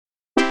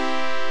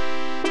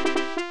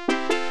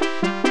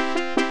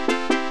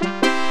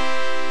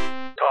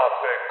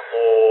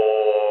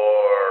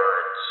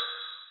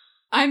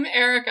I'm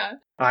Erica.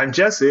 I'm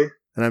Jesse.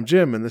 And I'm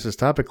Jim, and this is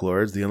Topic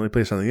Lords, the only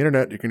place on the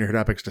internet you can hear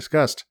topics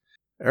discussed.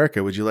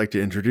 Erica, would you like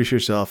to introduce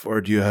yourself,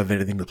 or do you have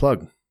anything to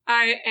plug?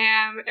 I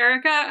am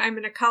Erica. I'm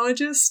an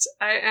ecologist.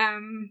 I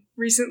am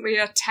recently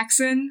a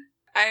Texan.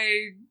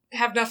 I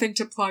have nothing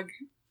to plug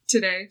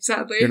today,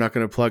 sadly. You're not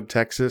going to plug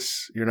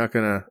Texas? You're not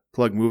going to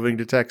plug moving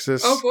to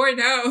Texas? Oh boy,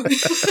 no.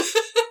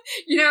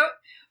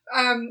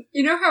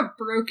 You know how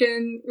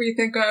broken we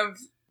think of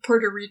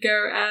Puerto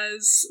Rico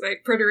as?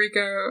 Like, Puerto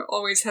Rico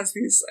always has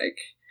these, like,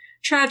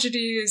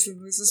 tragedies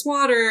and loses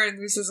water and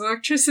loses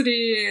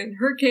electricity and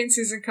hurricane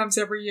season comes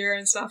every year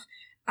and stuff.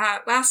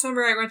 Last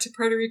summer I went to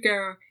Puerto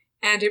Rico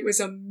and it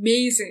was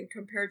amazing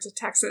compared to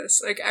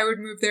Texas. Like, I would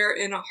move there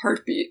in a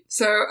heartbeat.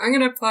 So I'm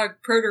going to plug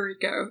Puerto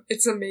Rico.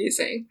 It's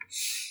amazing.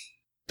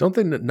 Don't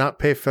they not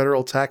pay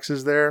federal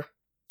taxes there?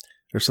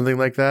 Or something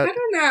like that? I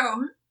don't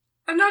know.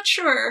 I'm not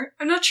sure.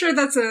 I'm not sure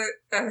that's a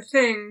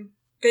thing.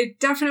 They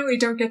definitely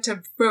don't get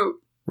to vote.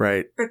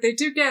 Right. But they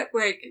do get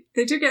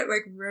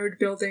road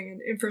building and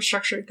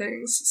infrastructure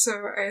things.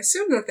 So I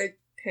assume that they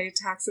pay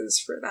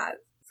taxes for that.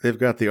 They've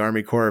got the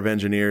Army Corps of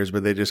Engineers,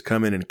 but they just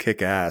come in and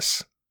kick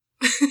ass.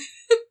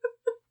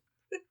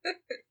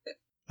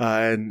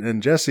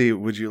 And Jesse,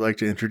 would you like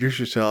to introduce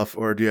yourself,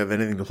 or do you have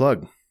anything to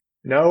plug?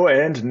 No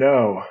and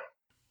no.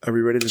 Are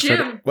we ready to Jim.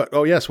 start? What?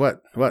 Oh, yes.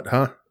 What? What?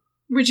 Huh?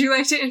 Would you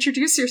like to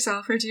introduce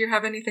yourself, or do you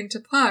have anything to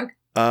plug?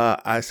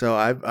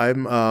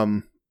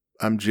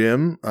 I'm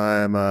Jim.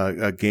 I'm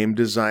a game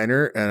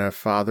designer and a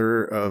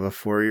father of a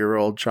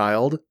 4-year-old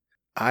child.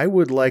 I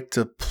would like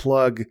to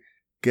plug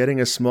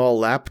getting a small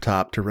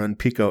laptop to run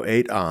Pico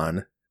 8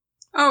 on.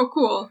 Oh,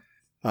 cool.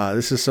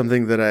 This is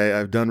something that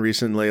I've done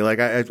recently. Like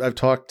I've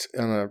talked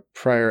on a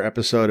prior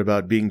episode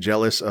about being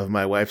jealous of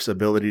my wife's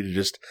ability to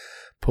just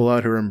pull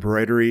out her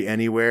embroidery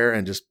anywhere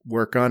and just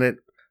work on it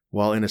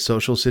while in a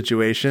social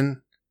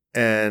situation.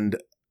 And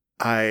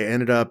I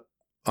ended up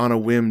on a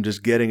whim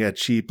just getting a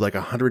cheap, like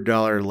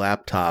 $100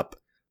 laptop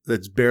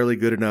that's barely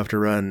good enough to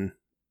run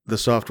the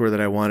software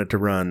that I want it to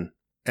run.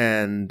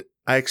 And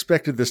I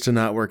expected this to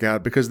not work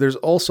out because there's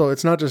also,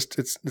 it's not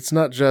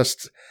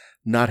just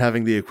not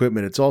having the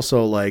equipment. It's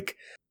also like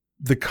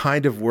the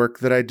kind of work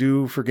that I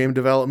do for game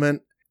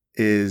development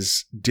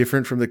is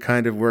different from the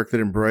kind of work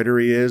that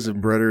embroidery is.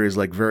 Embroidery is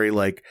like very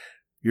like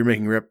you're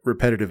making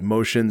repetitive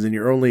motions and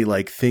you're only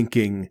like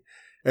thinking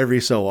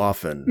every so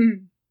often.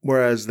 Mm.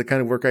 Whereas the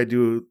kind of work I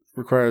do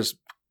requires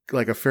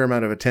like a fair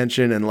amount of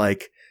attention, and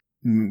like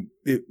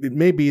it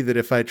may be that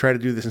if I try to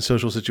do this in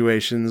social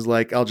situations,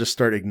 like I'll just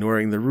start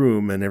ignoring the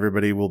room and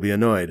everybody will be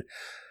annoyed.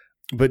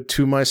 But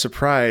to my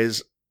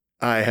surprise,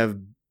 I have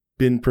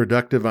been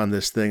productive on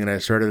this thing, and I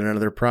started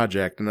another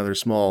project, another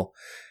small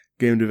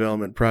game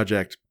development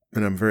project,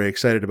 and I'm very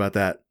excited about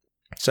that.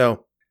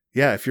 So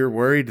yeah, if you're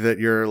worried that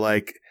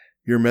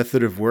your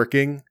method of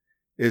working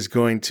is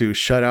going to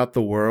shut out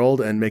the world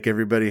and make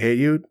everybody hate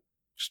you,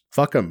 just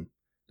fuck them.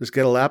 Just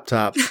get a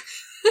laptop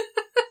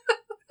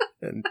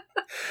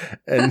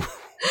and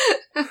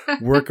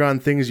work on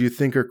things you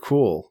think are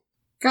cool.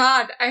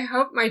 God, I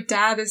hope my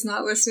dad is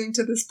not listening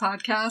to this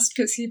podcast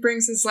because he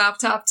brings his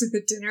laptop to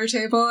the dinner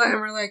table and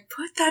we're like,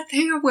 put that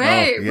thing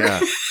away. Oh, yeah.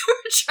 We're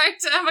trying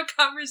to have a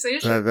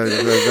conversation.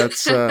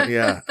 That's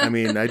yeah. I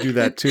mean, I do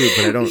that too,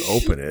 but I don't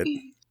open it.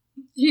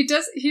 He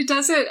does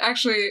it,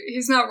 actually.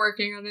 He's not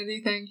working on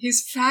anything.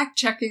 He's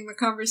fact-checking the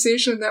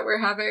conversation that we're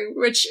having,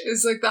 which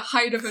is like the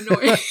height of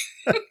annoying.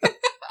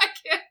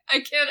 I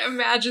can't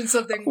imagine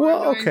something more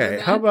annoying than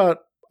that. How about,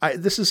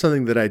 this is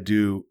something that I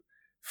do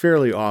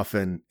fairly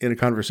often in a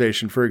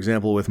conversation, for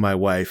example, with my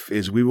wife,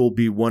 is we will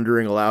be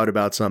wondering aloud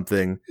about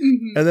something,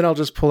 and then I'll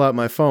just pull out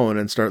my phone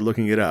and start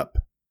looking it up.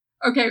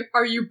 Okay,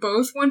 are you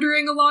both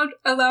wondering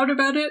aloud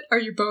about it? Are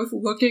you both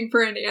looking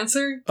for an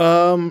answer?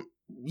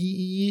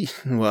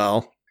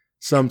 Well,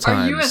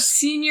 sometimes. Are you a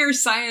senior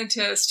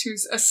scientist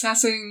who's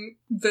assessing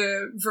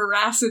the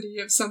veracity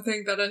of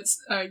something that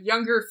a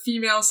younger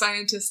female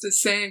scientist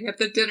is saying at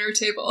the dinner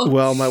table?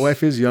 Well, my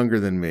wife is younger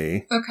than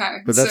me.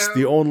 Okay. But that's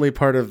the only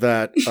part of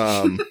that,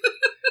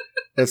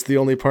 that's the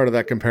only part of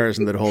that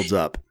comparison that holds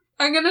up.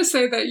 I'm going to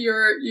say that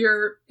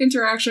your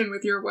interaction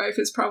with your wife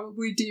is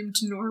probably deemed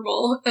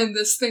normal, and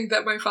this thing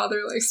that my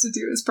father likes to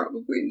do is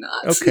probably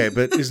not. Okay,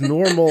 but is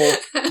normal,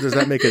 does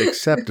that make it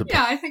acceptable?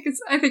 Yeah, I think it's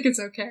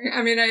okay.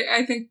 I mean,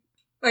 I think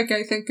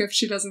if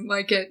she doesn't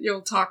like it,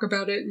 you'll talk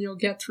about it and you'll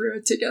get through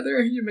it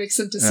together. You make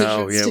some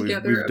decisions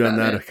together. We've done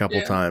that a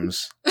couple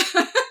times.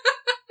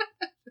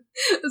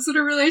 That's what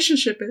a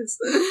relationship is.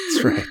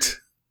 That's right.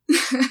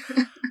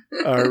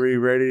 Are we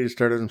ready to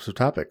start on some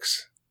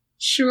topics?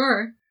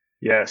 Sure.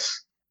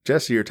 Yes.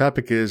 Jesse, your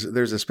topic is,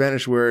 there's a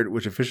Spanish word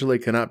which officially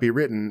cannot be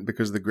written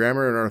because the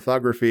grammar and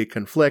orthography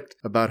conflict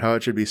about how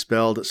it should be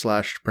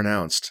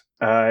spelled/pronounced.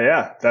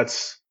 Yeah,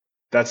 that's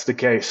the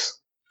case.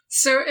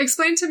 So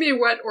explain to me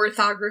what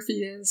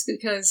orthography is,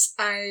 because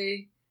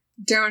I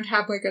don't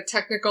have like a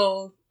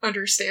technical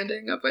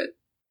understanding of it.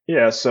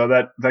 Yeah, so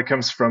that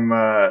comes from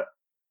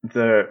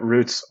the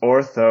roots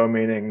ortho,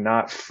 meaning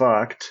not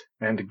fucked,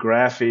 and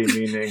graphy,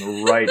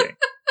 meaning writing.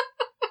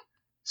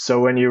 So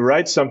when you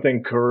write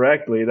something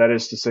correctly, that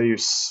is to say you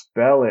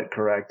spell it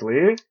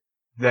correctly,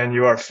 then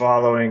you are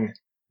following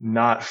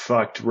not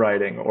fucked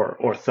writing or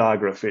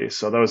orthography.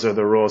 So those are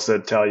the rules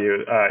that tell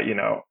you,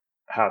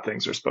 how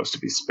things are supposed to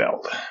be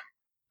spelled.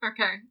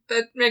 Okay,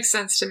 that makes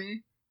sense to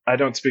me. I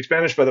don't speak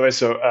Spanish, by the way,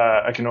 so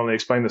I can only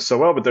explain this so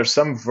well, but there's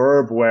some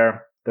verb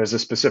where there's a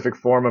specific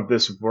form of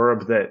this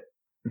verb that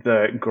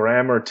the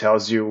grammar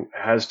tells you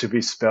has to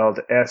be spelled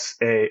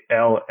S-A-L-L-E,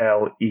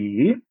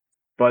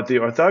 but the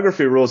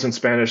orthography rules in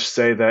Spanish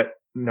say that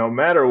no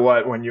matter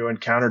what, when you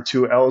encounter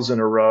two L's in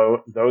a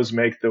row, those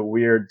make the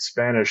weird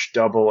Spanish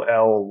double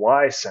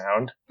L-Y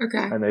sound, Okay.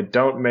 and they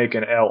don't make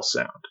an L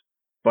sound.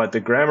 But the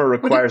grammar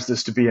requires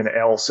this to be an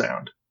L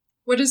sound.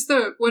 What does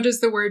the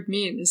word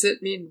mean? Does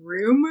it mean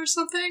room or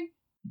something?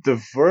 The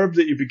verb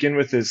that you begin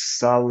with is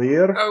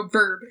salir. Oh,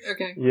 verb.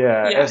 Okay.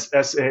 Yeah.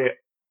 S-A-L-I-R.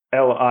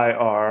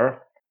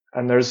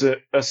 And there's a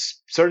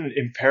certain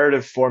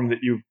imperative form that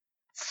you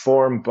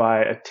form by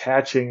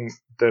attaching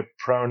the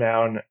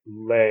pronoun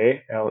le,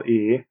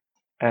 L-E,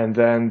 and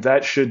then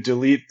that should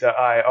delete the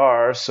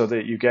I-R so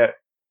that you get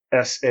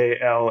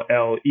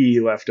S-A-L-L-E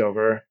left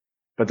over.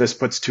 But this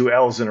puts two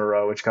L's in a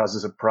row, which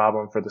causes a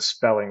problem for the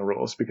spelling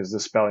rules, because the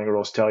spelling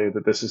rules tell you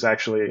that this is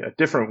actually a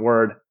different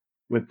word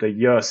with the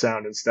y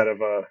sound instead of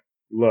a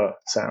l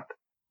sound.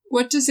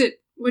 What does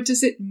it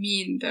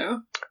mean,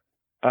 though?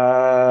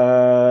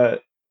 I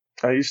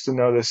used to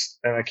know this,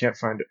 and I can't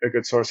find a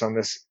good source on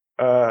this.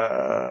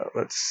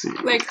 Let's see.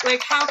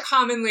 Like how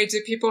commonly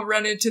do people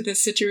run into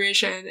this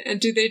situation, and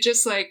do they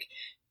just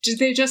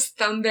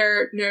thumb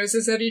their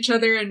noses at each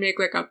other and make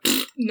like a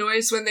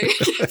noise when they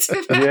get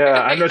to that?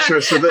 Yeah, I'm not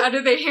sure. So how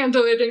do they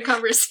handle it in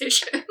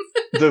conversation?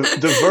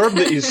 the verb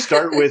that you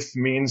start with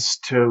means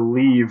to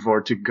leave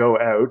or to go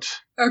out.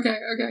 Okay.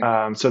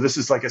 So this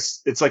is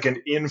it's like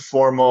an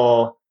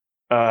informal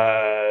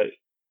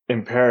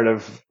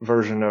imperative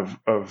version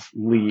of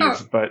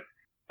leave, but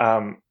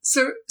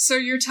so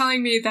you're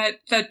telling me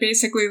that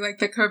basically like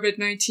the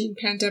COVID-19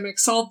 pandemic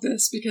solved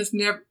this because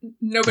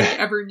nobody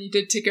ever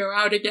needed to go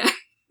out again.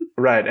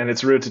 Right, and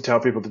it's rude to tell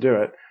people to do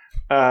it.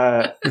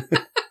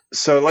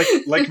 So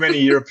like many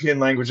European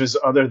languages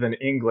other than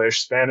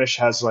English, Spanish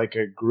has like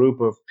a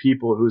group of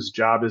people whose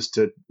job is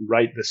to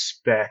write the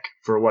spec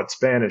for what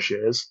Spanish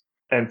is.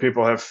 And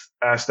people have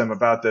asked them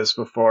about this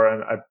before,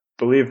 and I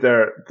believe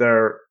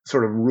their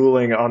sort of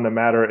ruling on the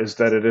matter is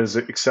that it is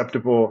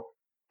acceptable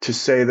to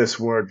say this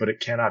word, but it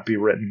cannot be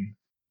written.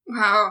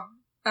 Wow.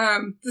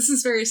 This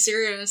is very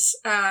serious.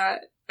 I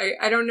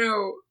don't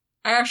know.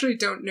 I actually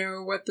don't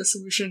know what the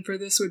solution for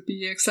this would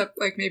be, except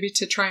like maybe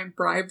to try and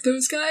bribe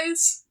those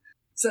guys.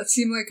 Does that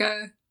seem like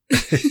a...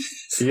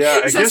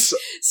 Yeah, I guess...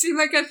 seem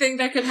like a thing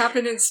that could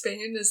happen in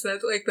Spain, is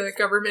that like the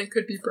government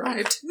could be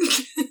bribed?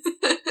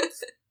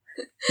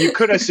 You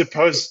could, I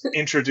suppose,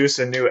 introduce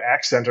a new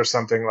accent or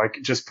something, like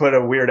just put a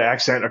weird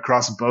accent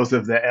across both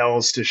of the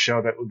L's to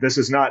show that this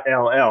is not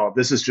LL,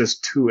 this is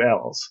just two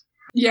L's.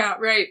 Yeah,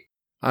 right.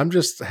 I'm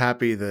just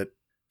happy that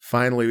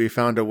finally we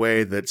found a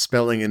way that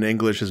spelling in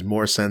English is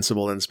more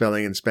sensible than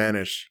spelling in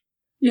Spanish.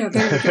 Yeah,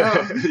 there you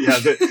go. Yeah,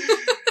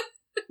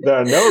 there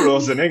are no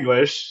rules in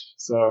English,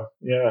 so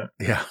yeah.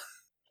 Yeah.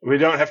 We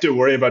don't have to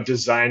worry about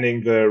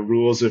designing the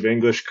rules of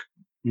English,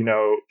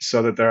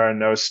 so that there are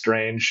no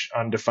strange,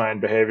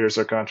 undefined behaviors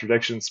or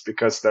contradictions,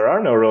 because there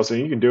are no rules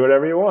and you can do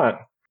whatever you want.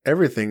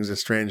 Everything's a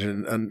strange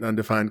and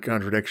undefined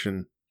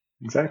contradiction.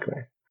 Exactly.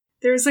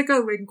 There's like a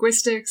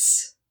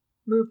linguistics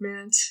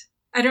movement.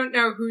 I don't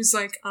know who's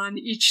like on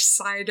each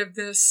side of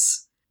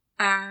this,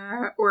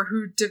 or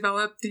who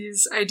developed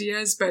these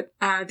ideas, but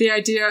the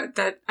idea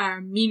that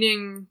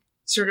meaning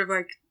sort of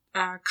like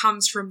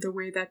comes from the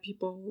way that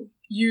people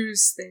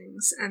use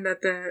things, and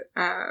that the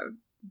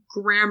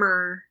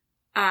grammar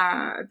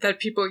that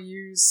people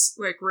use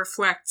like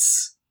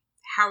reflects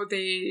how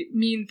they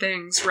mean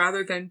things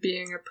rather than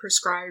being a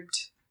prescribed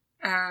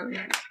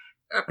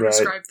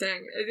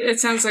thing. It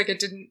sounds like it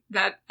didn't,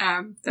 that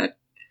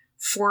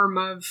form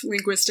of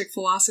linguistic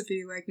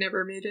philosophy like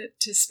never made it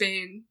to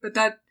Spain, but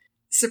that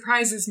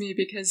surprises me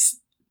because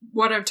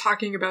what I'm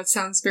talking about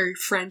sounds very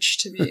French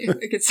to me.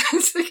 Like it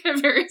sounds like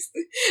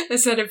a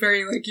set of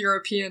very like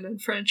European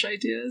and French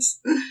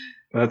ideas.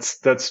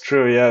 That's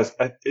true. Yes.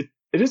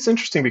 It is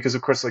interesting because,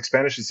 of course, like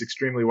Spanish is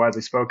extremely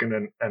widely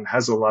spoken and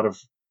has a lot of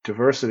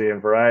diversity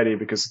and variety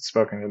because it's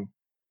spoken in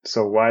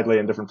so widely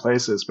in different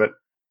places. But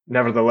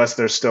nevertheless,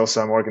 there's still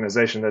some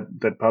organization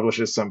that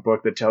publishes some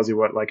book that tells you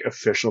what like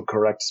official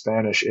correct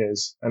Spanish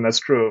is. And that's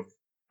true of,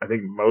 I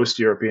think, most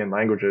European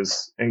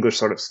languages. English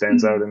sort of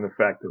stands out in the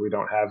fact that we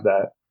don't have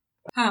that.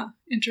 Huh.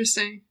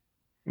 Interesting.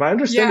 My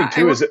understanding,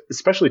 too, is that,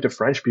 especially to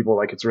French people,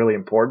 like, it's really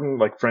important.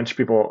 Like, French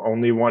people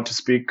only want to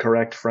speak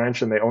correct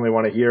French, and they only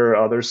want to hear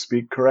others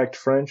speak correct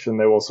French, and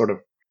they will sort of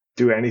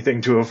do anything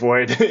to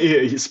avoid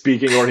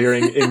speaking or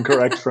hearing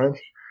incorrect French.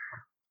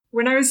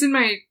 When I was in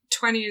my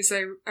 20s,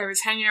 I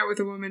was hanging out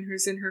with a woman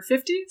who's in her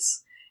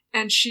 50s,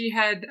 and she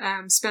had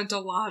spent a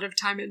lot of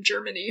time in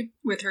Germany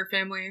with her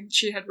family.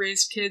 She had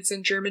raised kids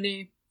in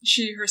Germany.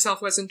 She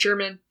herself wasn't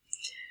German.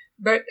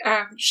 But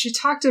she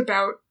talked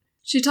about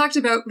she talked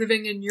about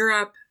living in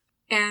Europe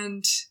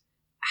and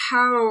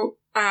how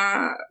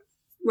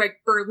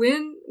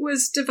Berlin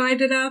was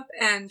divided up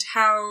and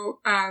how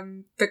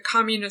the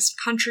communist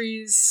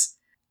countries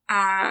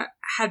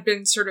had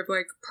been sort of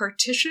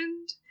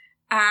partitioned.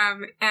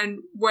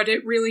 And what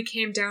it really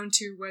came down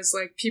to was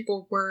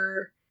people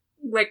were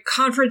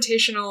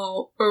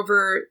confrontational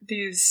over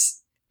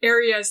these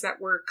areas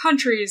that were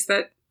countries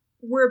that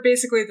were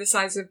basically the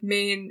size of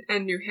Maine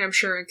and New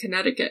Hampshire and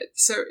Connecticut.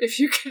 So if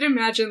you could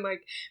imagine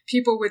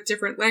people with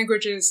different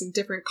languages and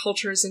different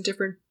cultures and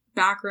different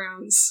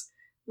backgrounds,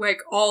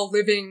 all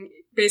living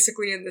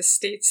basically in the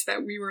states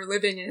that we were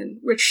living in,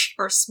 which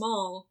are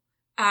small,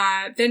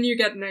 then you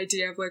get an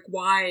idea of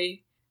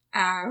why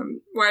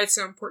it's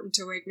so important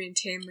to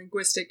maintain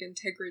linguistic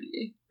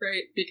integrity,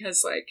 right?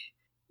 Because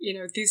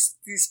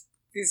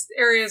these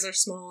areas are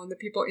small and the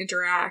people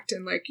interact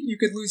and you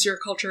could lose your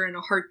culture in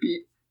a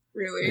heartbeat,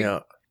 really.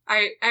 Yeah.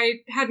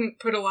 I hadn't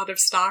put a lot of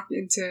stock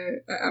into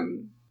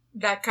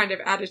that kind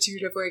of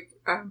attitude of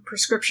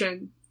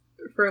prescription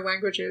for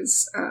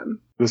languages.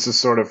 This is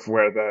sort of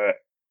where the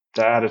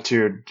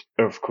attitude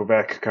of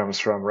Quebec comes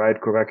from, right?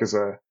 Quebec is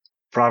a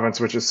province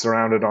which is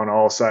surrounded on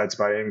all sides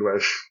by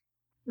English,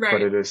 right.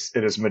 But it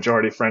is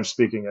majority French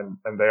speaking,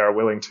 and they are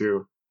willing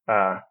to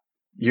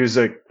use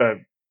a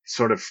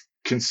sort of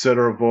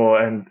considerable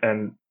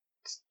and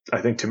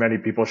I think to many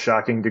people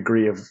shocking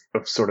degree of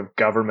sort of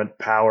government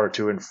power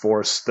to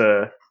enforce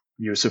the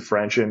use of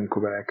French in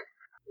Quebec.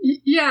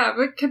 Yeah,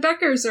 but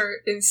Quebecers are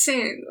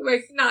insane.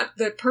 Not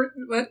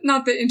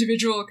the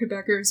individual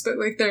Quebecers, but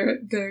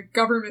the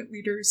government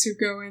leaders who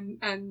go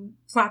and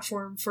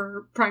platform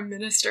for prime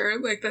minister.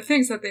 The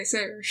things that they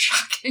say are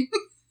shocking.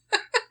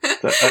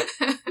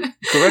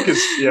 Quebec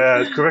is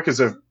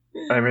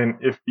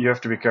if you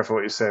have to be careful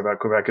what you say about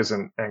Quebec as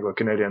an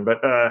Anglo-Canadian, but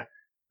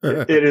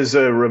it is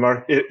a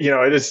remark.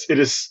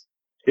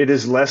 It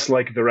is less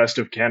like the rest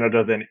of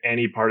Canada than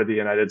any part of the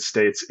United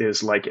States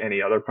is like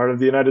any other part of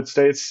the United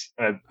States.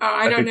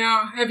 I don't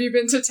know. Have you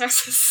been to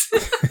Texas?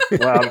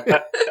 Well,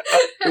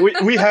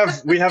 we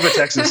have a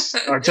Texas.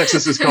 Our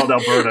Texas is called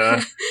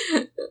Alberta.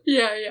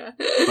 Yeah.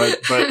 But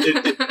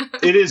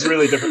it is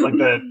really different.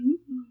 The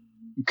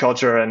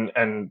culture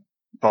and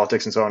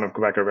politics and so on of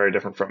Quebec are very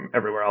different from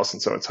everywhere else,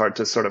 and so it's hard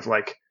to sort of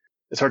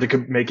it's hard to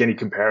make any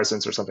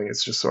comparisons or something.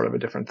 It's just sort of a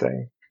different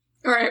thing.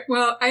 All right.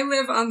 Well, I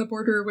live on the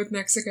border with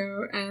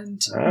Mexico, and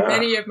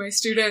many of my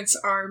students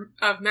are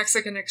of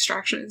Mexican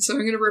extraction. So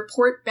I'm going to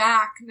report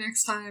back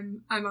next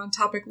time I'm on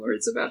Topic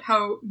Lords about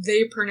how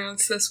they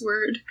pronounce this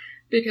word,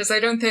 because I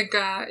don't think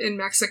in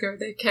Mexico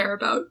they care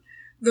about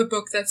the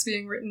book that's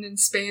being written in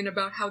Spain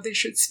about how they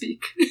should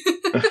speak.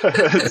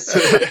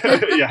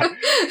 Yeah.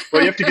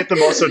 Well, you have to get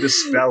them also to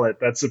spell it.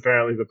 That's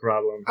apparently the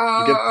problem.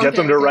 Get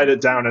them to write it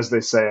down as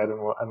they say it, and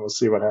we'll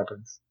see what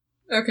happens.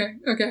 Okay,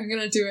 I'm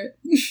gonna do it.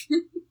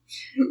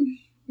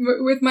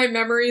 With my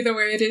memory the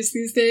way it is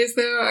these days,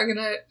 though, I'm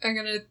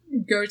gonna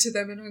go to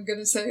them and I'm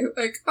gonna say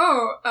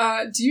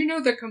do you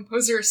know the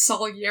composer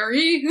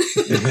Salieri?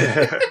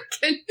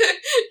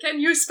 Can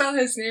you spell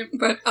his name?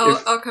 But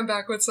I'll come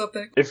back with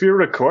something. If you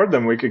record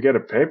them, we could get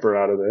a paper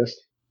out of this.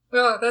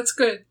 Oh, that's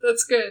good.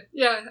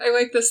 Yeah, I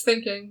like this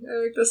thinking. I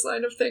like this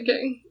line of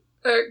thinking.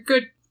 A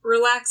good,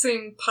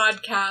 relaxing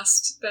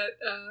podcast that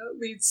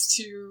leads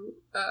to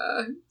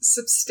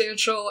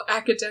substantial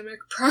academic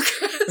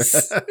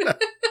progress.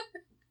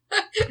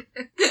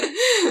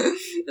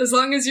 As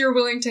long as you're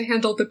willing to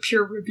handle the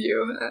peer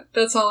review.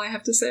 That's all I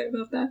have to say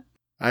about that.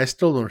 I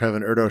still don't have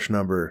an Erdos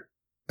number,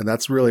 and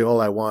that's really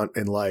all I want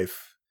in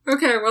life.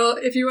 Okay, well,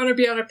 if you want to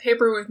be on a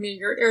paper with me,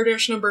 your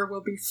Erdos number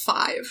will be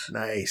 5.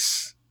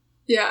 Nice.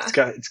 Yeah.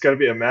 It's got to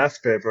be a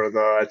math paper,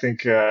 though. I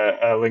think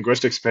a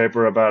linguistics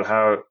paper about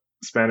how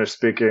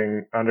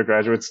Spanish-speaking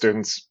undergraduate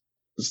students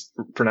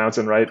pronounce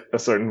and write a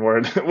certain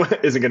word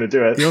isn't going to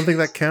do it. You don't think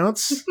that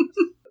counts?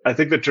 I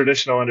think the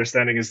traditional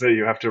understanding is that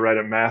you have to write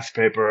a math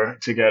paper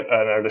to get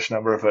an Erdos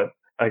number, but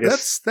I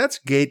guess that's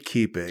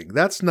gatekeeping.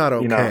 That's not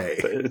okay.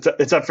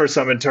 It's up for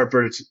some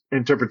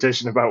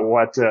interpretation about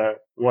what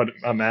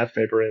a math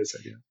paper is.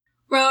 I guess.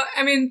 Well,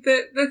 I mean,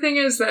 the thing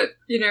is that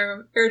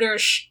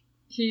Erdos,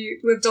 he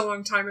lived a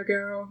long time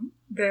ago.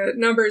 The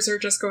numbers are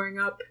just going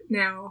up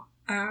now.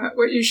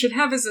 What you should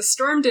have is a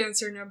Storm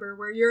Dancer number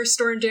where you're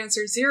Storm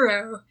Dancer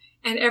 0,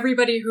 and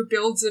everybody who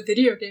builds a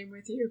video game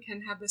with you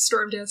can have the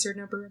Storm Dancer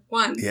number of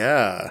 1.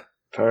 Yeah.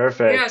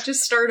 Perfect. Yeah,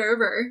 just start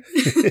over.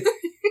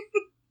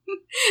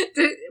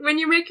 When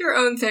you make your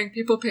own thing,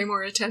 people pay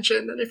more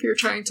attention than if you're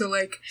trying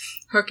to,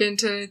 hook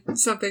into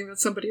something that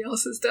somebody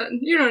else has done.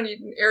 You don't need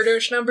an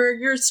Erdos number.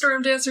 You're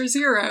Storm Dancer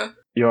 0.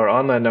 Your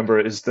online number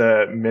is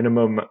the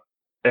minimum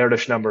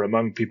Erdos number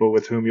among people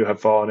with whom you have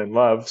fallen in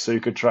love, so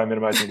you could try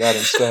minimizing that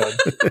instead.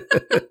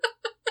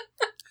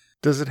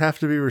 Does it have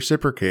to be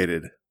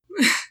reciprocated?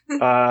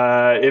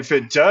 If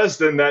it does,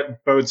 then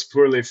that bodes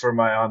poorly for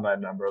my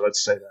online number.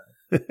 Let's say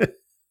that.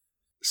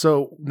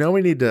 So now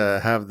we need to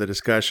have the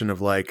discussion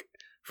of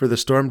for the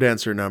Storm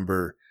Dancer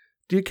number,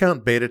 Do you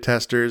count beta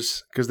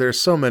testers? Because there's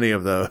so many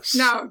of those.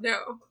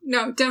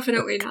 No,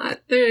 definitely not.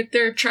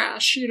 They're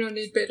trash. You don't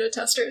need beta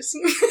testers.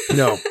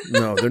 No,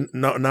 they're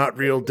not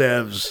real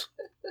devs.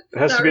 It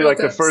has to be like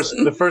the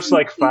first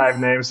like 5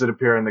 names that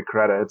appear in the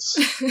credits.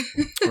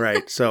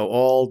 Right. So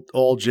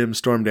all Jim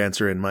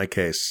Stormdancer in my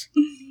case.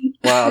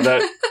 Wow,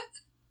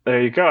 there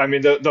you go. I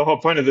mean, the whole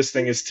point of this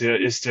thing is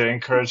to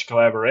encourage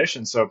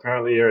collaboration. So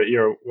apparently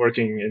you're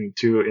working in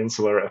too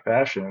insular a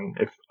fashion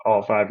if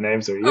all 5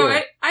 names are you.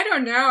 Oh, I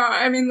don't know.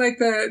 I mean, like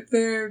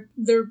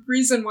the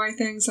reason why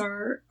things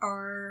are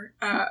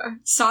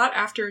sought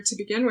after to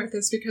begin with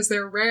is because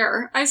they're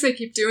rare. I say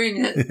keep doing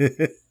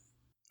it.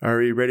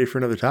 Are you ready for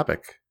another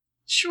topic?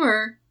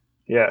 Sure.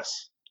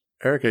 Yes.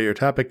 Erica, your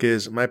topic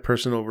is my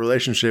personal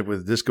relationship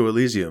with Disco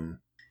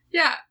Elysium.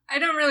 Yeah, I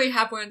don't really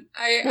have one.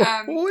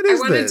 What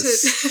is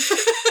this?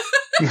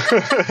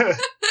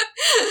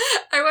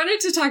 I wanted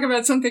to talk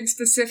about something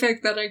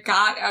specific that I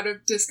got out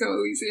of Disco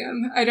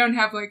Elysium. I don't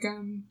have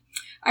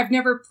I've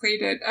never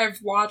played it. I've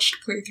watched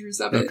playthroughs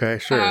of it. Okay,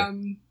 sure.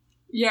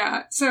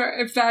 Yeah, so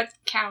if that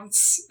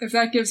counts, if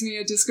that gives me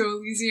a Disco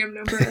Elysium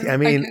number, I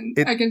mean,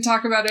 I can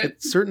talk about it.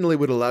 It certainly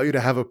would allow you to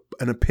have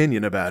an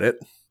opinion about it.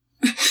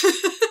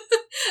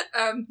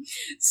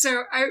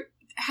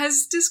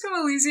 Has Disco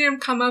Elysium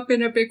come up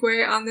in a big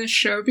way on this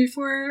show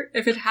before?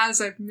 If it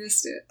has, I've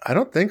missed it. I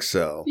don't think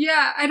so.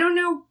 Yeah, I don't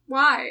know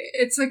why.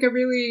 It's like a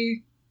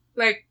really,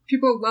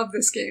 people love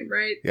this game,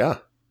 right? Yeah.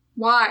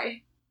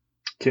 Why?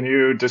 Can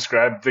you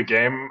describe the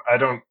game? I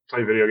don't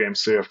play video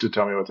games, so you have to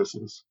tell me what this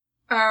is.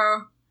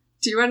 Oh,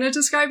 do you want to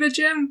describe it,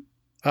 Jim?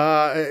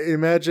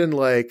 Imagine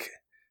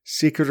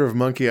Secret of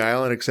Monkey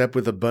Island, except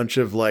with a bunch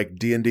of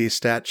D&D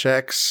stat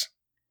checks.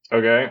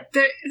 Okay.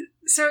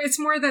 So it's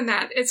more than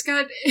that. It's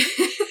got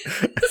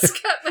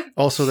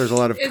also, there's a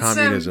lot of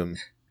communism.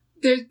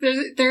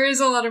 There is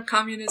a lot of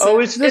communism.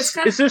 Oh, is this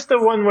the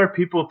one where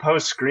people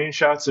post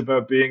screenshots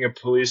about being a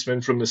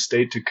policeman from the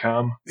state to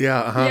come?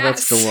 Yeah,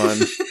 yes. That's the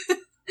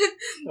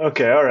one.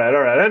 Okay, all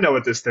right. I know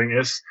what this thing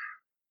is.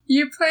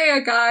 You play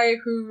a guy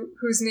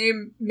whose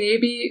name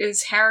maybe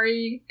is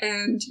Harry,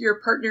 and your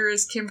partner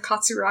is Kim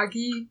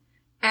Katsuragi,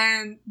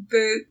 and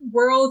the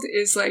world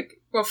is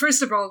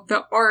first of all,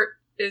 the art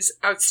is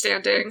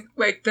outstanding.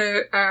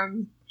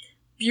 The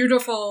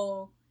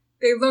beautiful,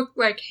 they look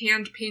like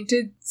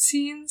hand-painted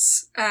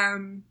scenes.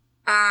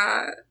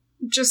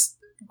 Just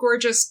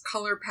gorgeous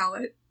color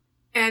palette.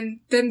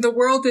 And then the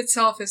world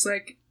itself is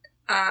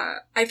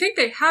I think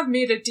they have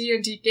made a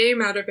D&D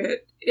game out of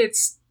it.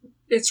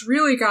 It's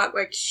really got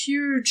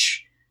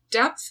huge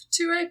depth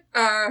to it,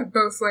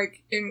 both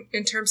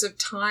in terms of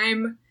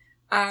time,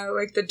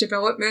 the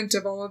development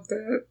of all of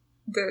the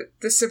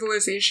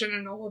civilization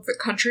and all of the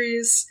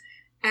countries.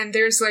 And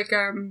there's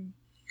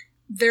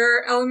there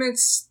are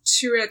elements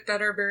to it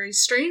that are very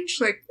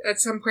strange. At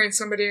some point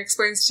somebody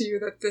explains to you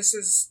that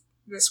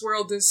this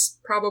world is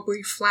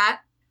probably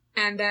flat,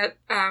 and that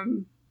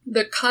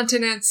the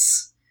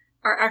continents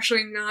are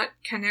actually not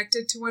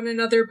connected to one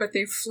another, but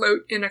they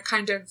float in a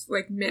kind of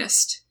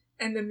mist,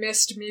 and the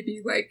mist may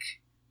be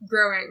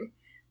growing.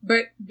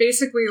 But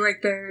basically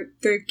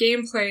the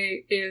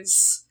gameplay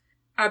is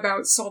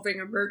about solving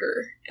a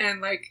murder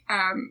and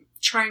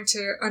trying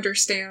to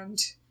understand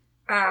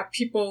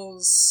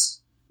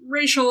people's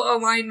racial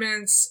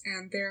alignments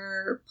and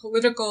their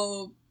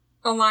political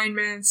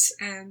alignments,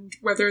 and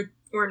whether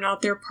or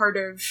not they're part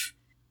of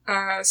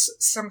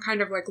some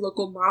kind of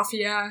local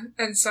mafia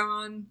and so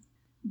on.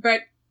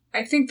 But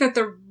I think that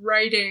the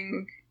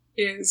writing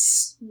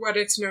is what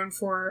it's known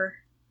for.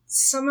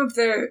 Some of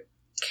the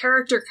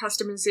character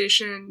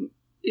customization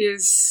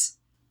is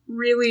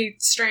really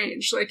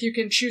strange. You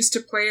can choose to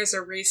play as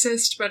a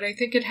racist, but I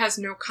think it has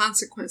no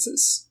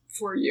consequences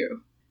for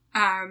you.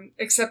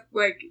 Except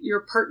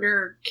your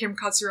partner, Kim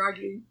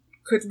Katsuragi,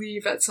 could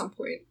leave at some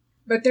point.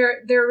 But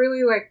there are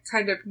really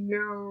kind of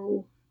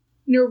no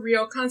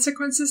real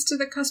consequences to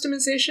the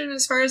customization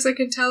as far as I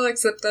can tell,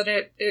 except that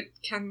it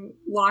can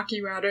lock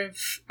you out of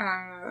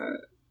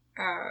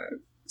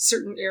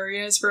certain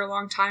areas for a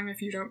long time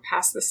if you don't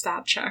pass the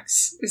stat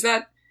checks. Is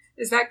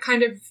that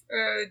kind of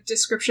a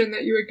description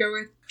that you would go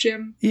with,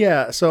 Jim?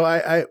 Yeah, so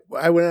I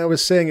when I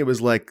was saying it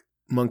was like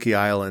Monkey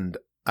Island,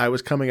 I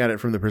was coming at it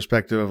from the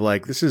perspective of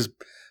this is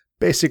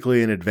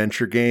basically an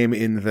adventure game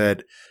in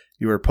that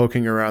you are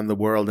poking around the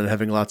world and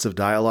having lots of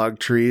dialogue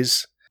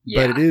trees.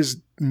 Yeah. But it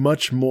is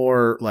much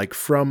more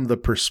from the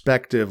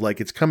perspective,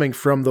 it's coming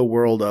from the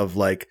world of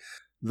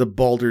the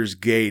Baldur's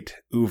Gate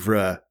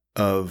oeuvre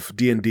of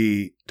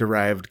D&D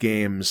derived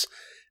games,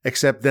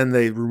 except then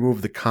they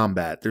remove the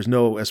combat. There's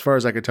no, as far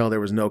as I could tell, there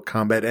was no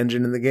combat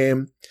engine in the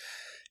game.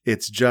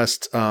 It's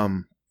just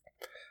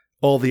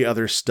all the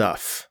other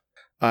stuff.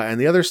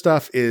 And the other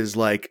stuff is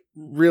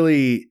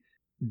really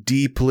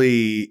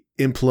deeply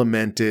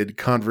implemented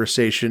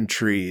conversation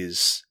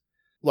trees,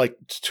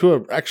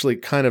 to actually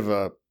kind of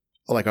a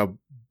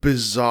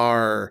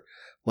bizarre,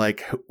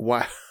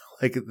 why,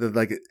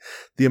 the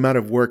amount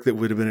of work that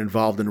would have been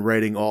involved in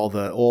writing all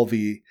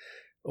the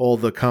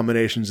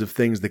combinations of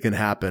things that can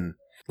happen.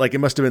 Like it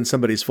must have been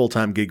somebody's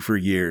full-time gig for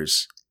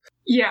years.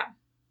 Yeah.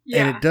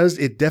 Yeah. And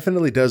it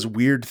definitely does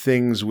weird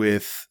things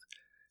with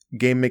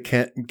game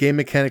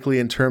mechanically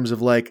in terms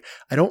of like,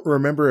 I don't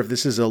remember if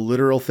this is a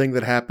literal thing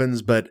that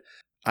happens, but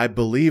I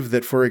believe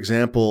that, for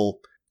example,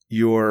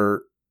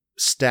 your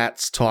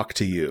stats talk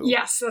to you.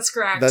 Yes, that's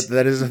correct.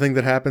 That is a thing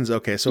that happens.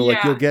 Okay. So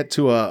like you'll get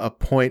to a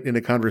point in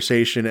a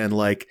conversation and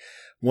like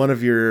one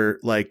of your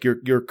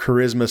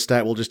charisma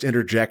stat will just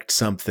interject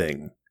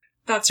something.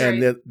 That's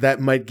right. And that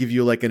might give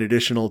you like an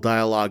additional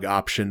dialogue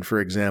option, for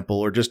example,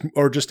 or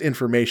just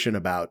information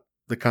about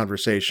the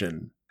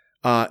conversation.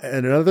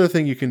 And another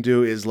thing you can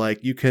do is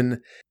like you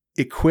can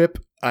equip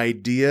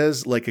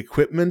ideas like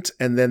equipment,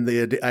 and then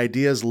the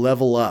ideas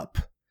level up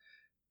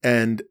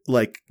and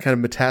like kind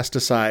of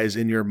metastasize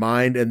in your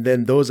mind. And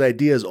then those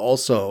ideas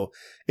also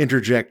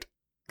interject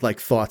like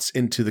thoughts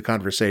into the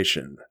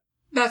conversation.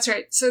 That's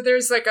right. So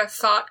there's like a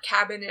thought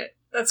cabinet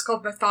that's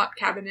called the thought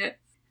cabinet.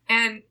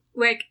 And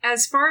like,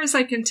 as far as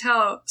I can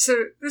tell,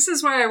 so this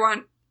is why I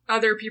want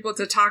other people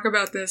to talk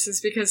about this,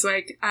 is because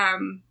like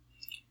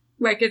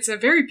it's a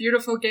very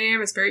beautiful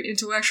game. It's very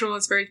intellectual.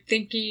 It's very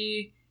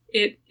thinky.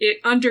 It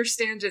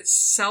understands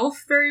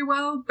itself very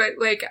well, but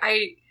like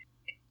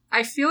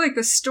I feel like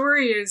the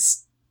story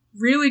is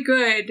really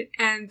good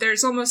and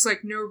there's almost like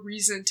no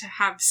reason to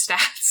have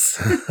stats.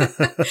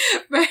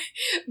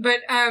 but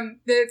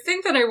the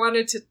thing that I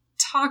wanted to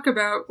talk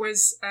about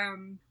was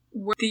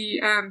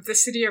the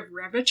city of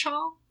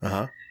Revachol.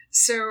 Uh-huh.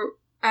 So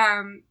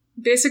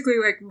basically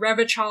like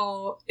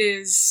Revachol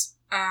is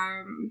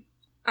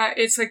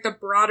it's like the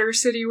broader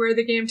city where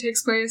the game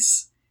takes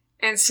place.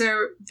 And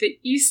so the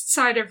east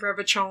side of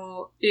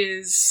Revachol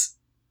is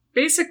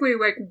basically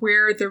like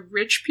where the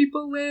rich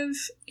people live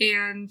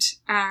and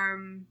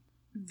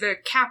the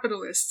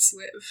capitalists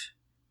live.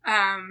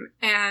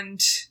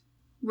 And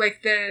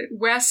like the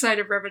west side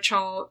of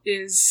Revachol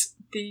is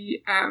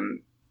the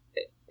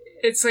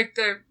it's like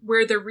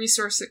where the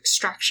resource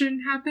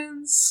extraction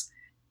happens.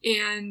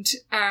 And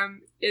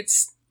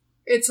it's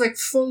like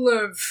full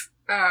of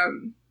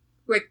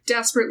like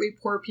desperately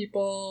poor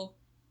people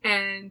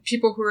and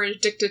people who are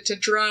addicted to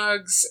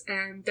drugs,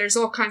 and there's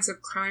all kinds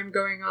of crime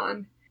going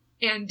on.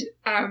 And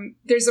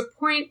there's a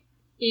point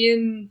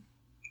in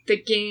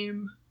the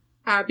game,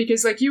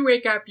 because like you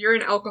wake up, you're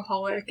an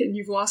alcoholic and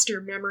you've lost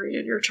your memory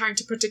and you're trying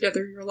to put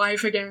together your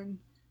life again.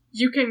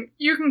 You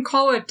can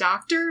call a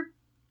doctor,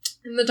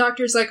 and the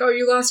doctor's like, oh,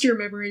 you lost your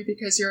memory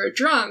because you're a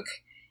drunk.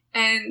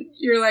 And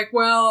you're like,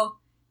 well,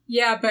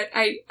 yeah, but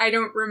I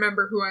don't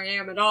remember who I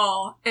am at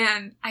all.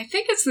 And I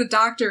think it's the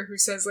doctor who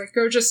says like,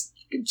 go just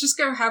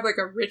go have like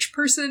a rich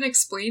person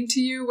explain to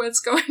you what's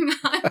going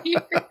on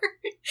here.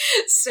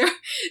 So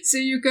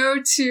you go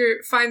to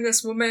find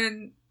this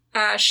woman.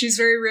 She's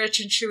very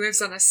rich and she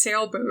lives on a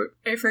sailboat.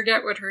 I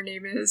forget what her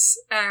name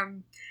is.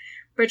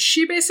 But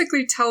she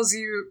basically tells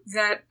you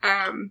that,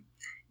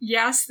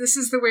 yes, this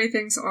is the way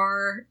things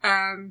are.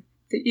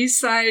 The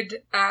east side,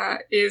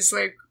 is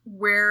like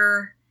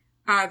where,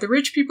 the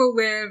rich people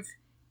live,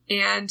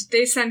 and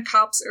they send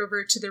cops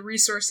over to the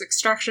resource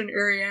extraction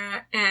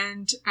area,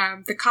 and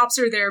the cops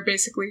are there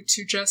basically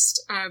to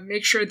just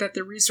make sure that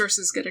the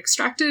resources get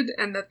extracted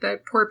and that the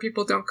poor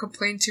people don't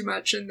complain too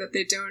much and that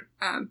they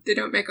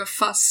don't make a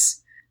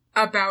fuss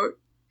about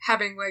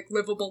having like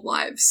livable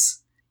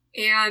lives.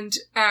 And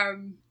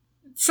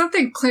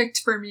something clicked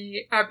for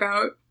me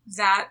about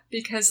that,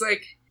 because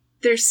like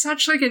there's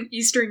such like an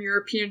Eastern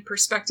European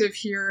perspective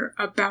here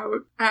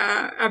about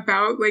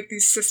like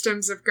these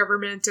systems of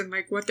government and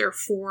like what they're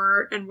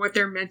for and what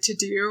they're meant to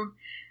do.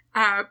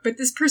 But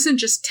this person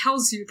just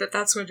tells you that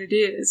that's what it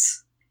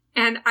is.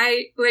 And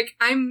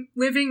I'm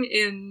living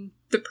in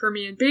the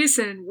Permian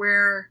Basin,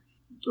 where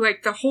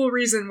like the whole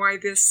reason why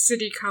this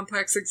city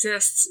complex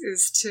exists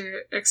is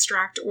to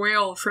extract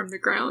oil from the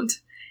ground.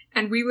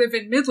 And we live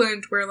in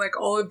Midland, where like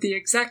all of the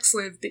execs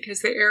live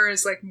because the air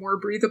is like more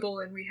breathable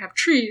and we have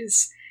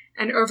trees.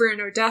 And over in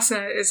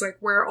Odessa is like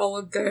where all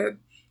of the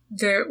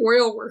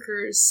oil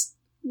workers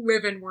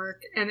live and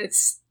work, and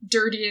it's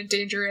dirty and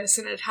dangerous,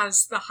 and it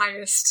has the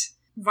highest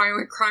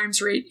violent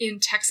crimes rate in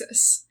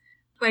Texas.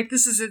 Like,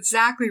 this is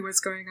exactly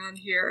what's going on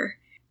here.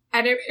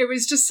 And it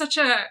was just such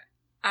a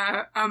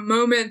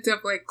moment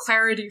of like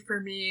clarity for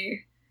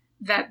me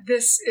that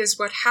this is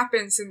what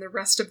happens in the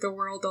rest of the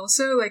world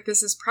also. Like,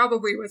 this is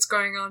probably what's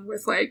going on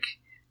with like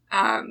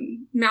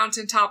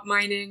mountaintop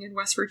mining in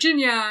West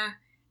Virginia,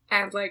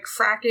 and like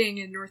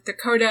fracking in North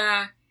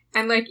Dakota,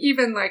 and like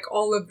even like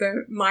all of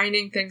the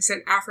mining things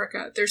in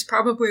Africa. There's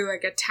probably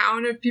like a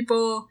town of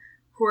people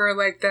who are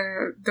like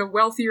the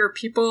wealthier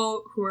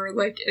people who are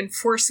like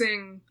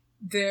enforcing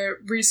the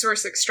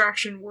resource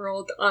extraction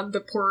world on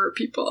the poorer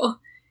people.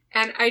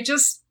 And I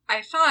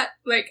thought,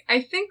 like, I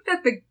think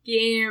that the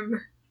game,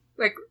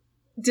 like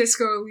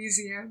Disco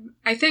Elysium,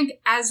 I think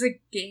as a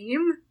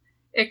game,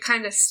 it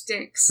kind of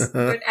stinks,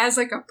 but as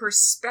like a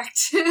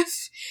perspective,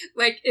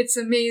 like it's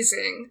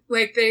amazing.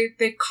 Like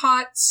they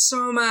caught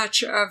so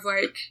much of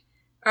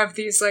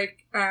these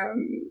like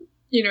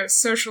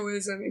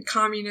socialism and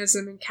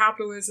communism and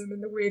capitalism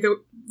and the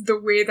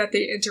way that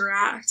they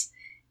interact.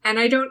 And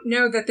I don't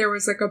know that there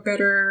was like a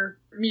better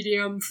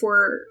medium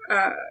for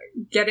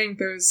getting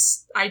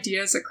those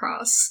ideas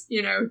across. Do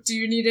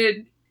you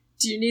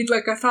need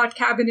like a thought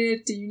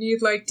cabinet? Do you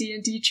need like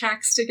D&D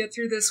checks to get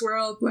through this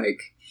world?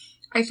 Like,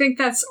 I think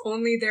that's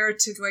only there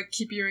to like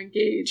keep you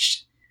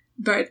engaged.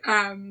 But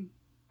I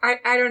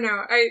don't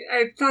know.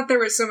 I thought there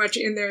was so much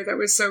in there that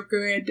was so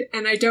good,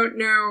 and I don't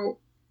know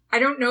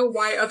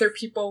why other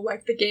people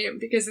like the game,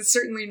 because it's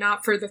certainly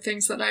not for the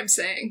things that I'm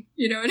saying.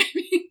 You know what I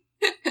mean?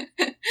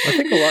 I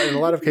think in a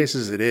lot of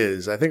cases it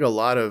is. I think a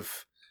lot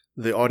of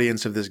the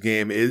audience of this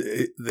game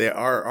there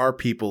are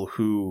people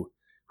who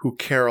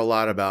care a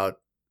lot about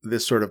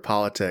this sort of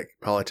politicking,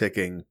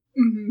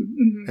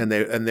 mm-hmm. and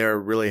they're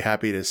really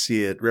happy to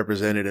see it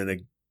represented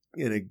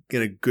in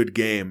a good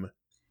game.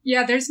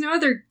 Yeah, there's no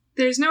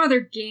other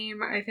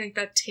game, I think,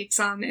 that takes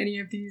on any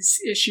of these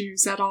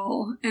issues at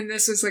all, and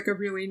this is like a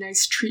really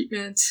nice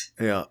treatment.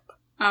 Yeah.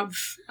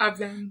 Of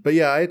them. But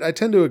yeah, I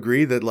tend to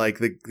agree that like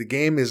the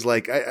game is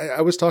like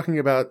I was talking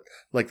about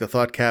like the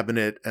thought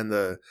cabinet and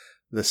the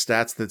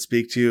stats that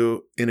speak to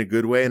you in a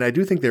good way, and I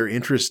do think they're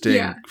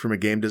interesting from a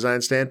game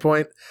design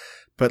standpoint.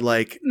 But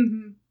like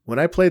when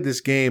I played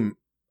this game,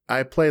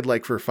 I played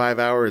like for 5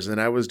 hours, and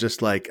I was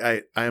just like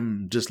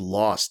I'm just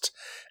lost,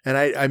 and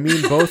I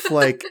mean both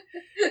like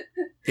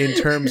in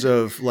terms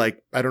of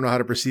like I don't know how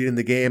to proceed in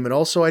the game, and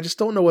also I just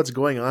don't know what's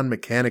going on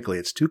mechanically.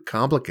 It's too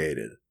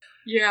complicated.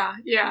 Yeah.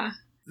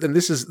 And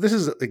this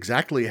is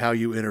exactly how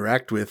you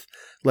interact with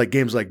like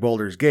games like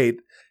Baldur's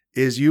Gate,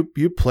 is you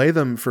play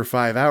them for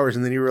 5 hours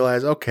and then you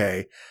realize,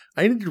 okay,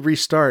 I need to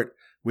restart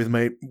with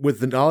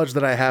the knowledge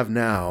that I have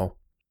now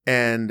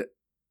and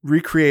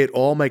recreate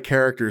all my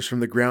characters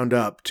from the ground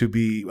up to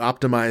be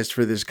optimized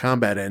for this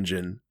combat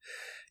engine.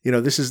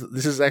 This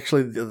is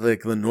actually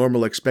like the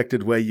normal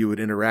expected way you would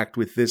interact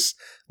with this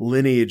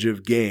lineage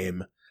of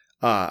game.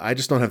 I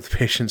just don't have the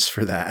patience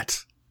for that.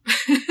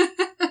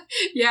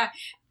 Yeah.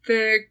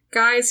 The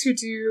guys who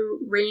do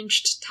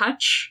Ranged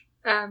Touch,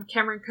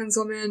 Cameron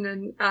Kunzelman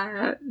and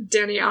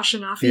Danny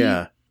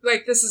Ashinafi,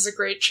 like this is a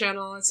great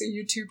channel. It's a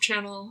YouTube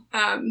channel.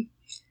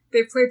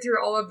 They've played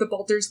through all of the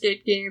Baldur's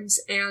Gate games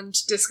and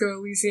Disco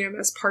Elysium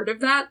as part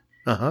of that,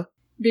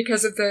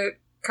 because of the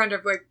kind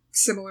of like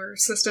similar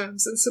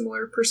systems and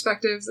similar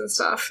perspectives and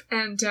stuff.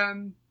 And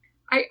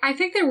I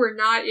think they were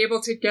not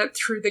able to get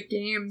through the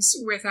games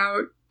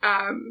without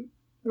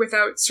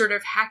sort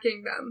of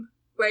hacking them.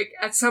 Like,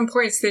 at some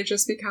points, they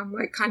just become,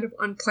 like, kind of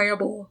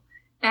unplayable.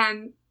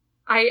 And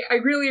I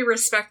really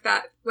respect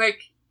that.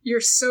 Like,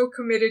 you're so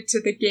committed to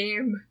the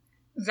game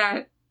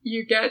that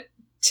you get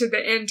to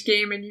the end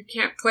game and you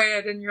can't play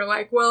it, and you're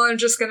like, well, I'm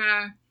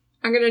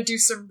gonna do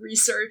some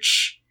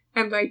research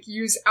and, like,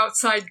 use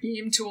outside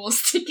game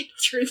tools to get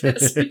through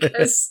this,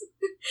 because,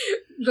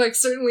 like,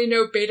 certainly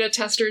no beta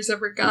testers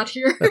ever got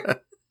here.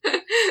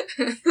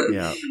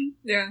 Yeah.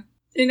 Yeah.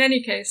 In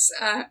any case,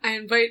 I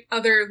invite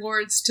other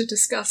lords to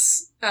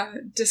discuss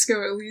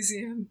Disco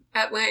Elysium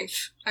at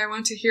length. I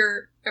want to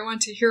hear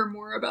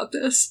more about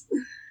this.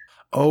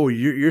 Oh,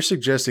 you're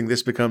suggesting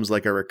this becomes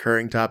like a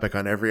recurring topic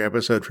on every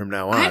episode from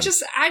now on? I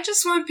just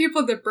want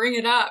people to bring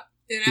it up.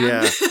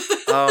 Yeah.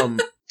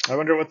 I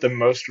wonder what the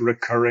most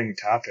recurring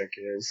topic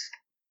is.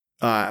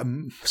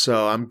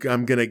 So I'm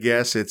gonna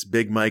guess it's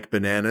Big Mike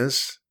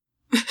Bananas.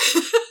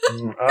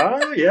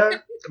 Yeah,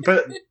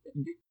 but.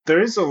 There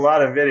is a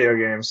lot of video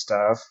game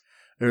stuff.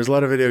 There's a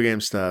lot of video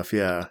game stuff,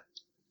 yeah.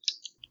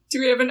 Do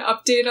we have an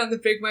update on the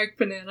Big Mike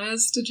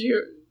Bananas?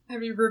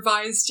 Have you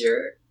revised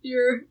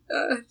your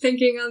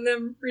thinking on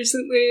them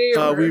recently?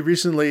 We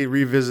recently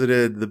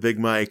revisited the Big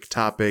Mike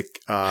topic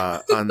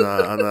on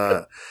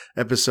the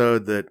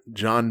episode that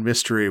John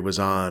Mystery was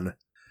on.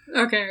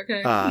 Okay.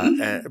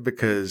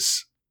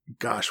 Because,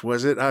 gosh,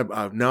 was it?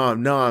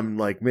 I'm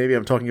like, maybe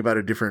I'm talking about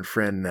a different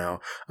friend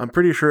now. I'm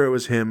pretty sure it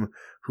was him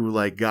who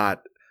like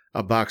got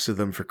a box of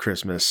them for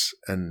Christmas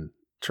and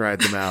tried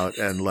them out.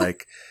 And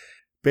like,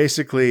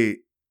 basically,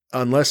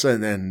 unless,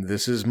 and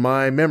this is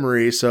my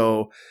memory,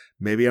 so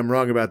maybe I'm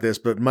wrong about this,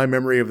 but my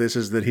memory of this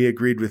is that he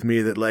agreed with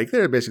me that like,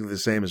 they're basically the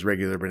same as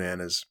regular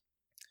bananas.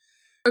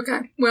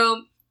 Okay.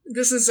 Well,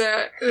 this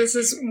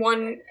is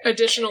one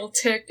additional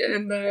tick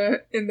in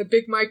the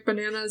Big Mike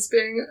Bananas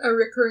being a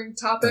recurring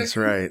topic. That's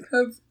right.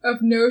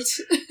 Of note.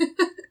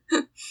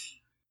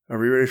 Are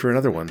we ready for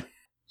another one?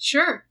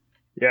 Sure.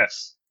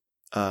 Yes.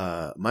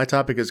 My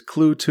topic is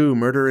Clue 2,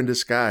 Murder in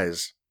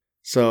Disguise.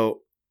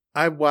 So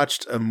I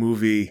watched a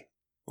movie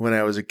when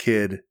I was a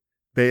kid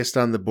based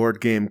on the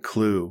board game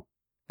Clue,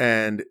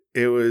 and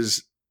it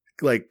was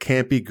like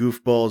campy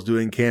goofballs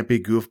doing campy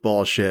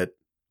goofball shit.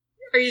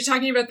 Are you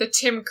talking about the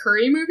Tim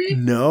Curry movie?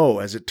 No,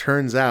 as it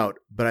turns out,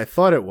 but I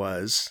thought it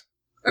was.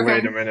 Okay.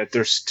 Wait a minute,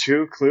 there's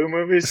 2 Clue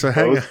movies? So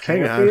hang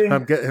on.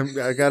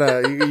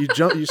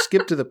 You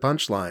skipped to the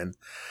punchline.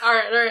 All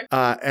right.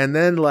 And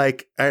then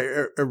like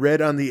I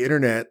read on the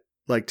internet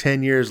like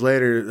 10 years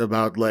later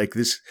about like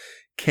this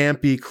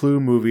campy Clue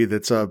movie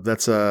that's a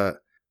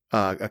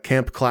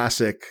camp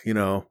classic,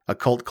 a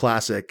cult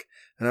classic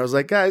And I was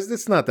like, guys,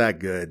 it's not that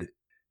good.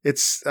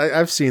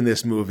 I've seen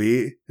this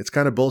movie. It's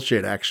kind of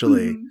bullshit,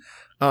 actually.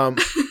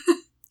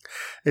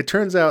 It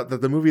turns out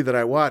that the movie that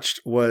I watched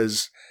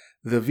was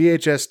the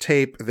VHS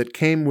tape that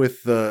came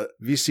with the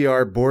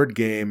VCR board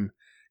game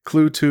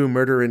Clue 2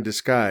 Murder in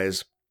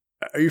Disguise.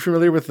 Are you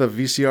familiar with the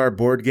VCR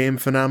board game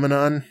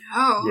phenomenon?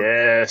 Oh.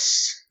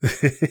 Yes.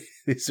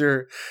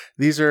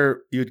 These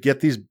are you'd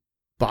get these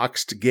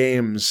boxed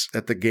games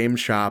at the game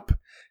shop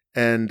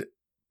and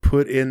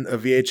put in a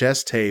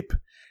VHS tape,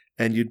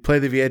 and you'd play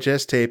the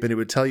VHS tape and it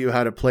would tell you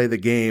how to play the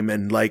game,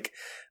 and like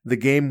the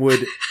game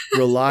would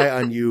rely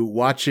on you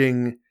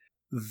watching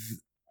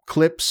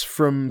clips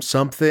from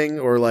something,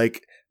 or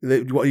like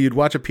you'd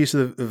watch a piece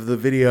of the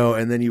video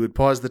and then you would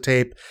pause the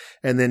tape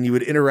and then you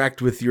would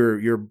interact with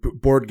your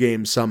board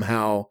game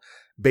somehow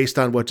based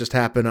on what just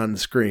happened on the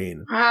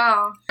screen.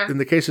 Wow. In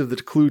the case of the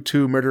Clue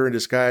 2 Murder in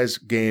Disguise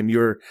game,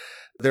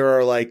 there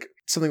are like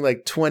something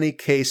like 20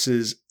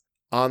 cases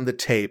on the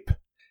tape,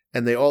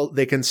 and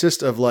they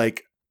consist of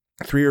like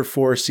 3 or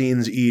 4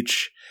 scenes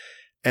each,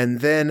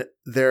 and then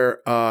there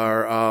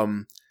are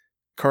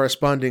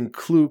corresponding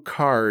clue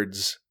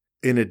cards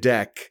in a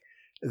deck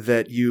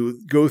that you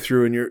go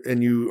through,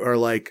 and you are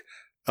like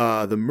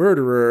the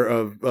murderer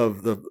of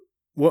the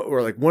what,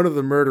 or like one of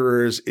the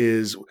murderers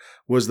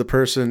was the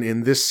person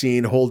in this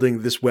scene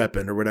holding this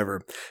weapon or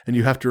whatever, and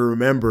you have to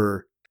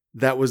remember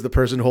that was the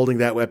person holding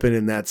that weapon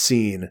in that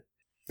scene.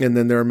 And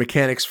then there are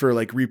mechanics for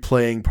like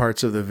replaying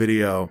parts of the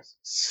video.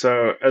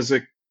 So as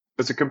a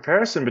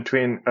comparison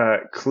between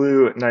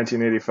Clue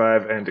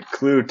 1985 and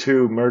Clue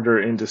 2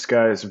 Murder in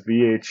Disguise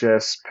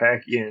VHS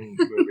pack-in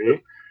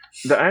movie,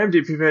 the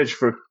IMDb page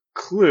for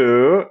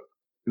Clue,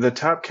 the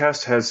top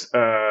cast has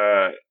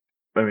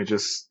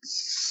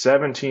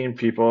 17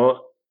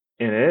 people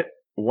in it,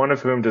 one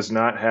of whom does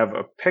not have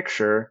a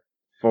picture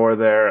for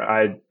their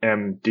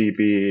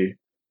IMDb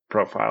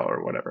profile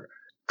or whatever.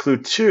 Clue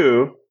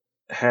 2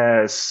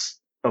 has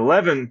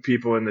 11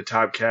 people in the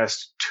top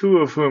cast, 2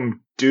 of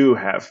whom do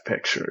have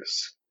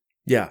pictures.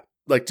 Yeah.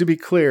 Like, to be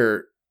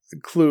clear,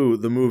 Clue,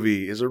 the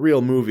movie, is a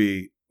real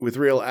movie with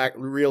real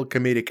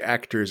comedic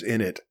actors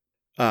in it,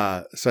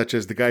 such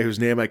as the guy whose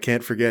name I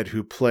can't forget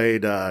who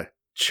played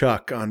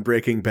Chuck on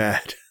Breaking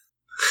Bad.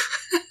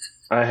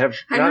 I have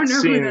I not don't know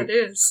seen who that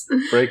is.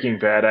 Breaking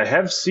Bad. I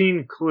have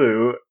seen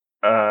Clue.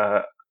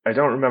 I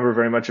don't remember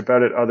very much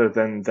about it other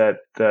than that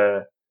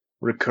the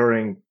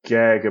recurring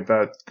gag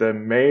about the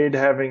maid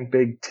having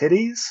big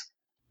titties.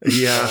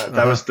 Yeah,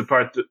 that was the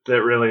part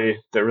that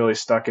really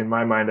stuck in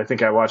my mind. I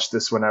think I watched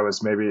this when I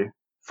was maybe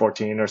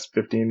 14 or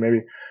 15,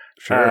 maybe.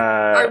 Sure.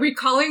 Are we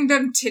calling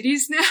them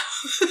titties now?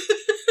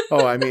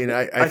 Oh, I mean,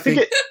 I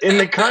think in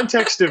the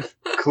context of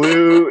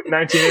Clue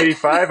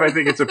 1985, I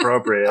think it's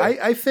appropriate.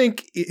 I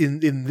think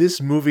in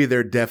this movie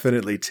they're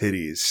definitely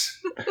titties.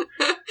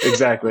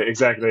 Exactly.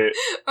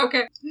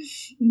 Okay.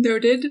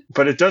 Noted.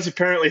 But it does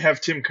apparently have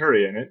Tim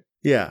Curry in it.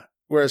 Yeah.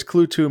 Whereas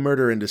Clue 2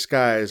 Murder in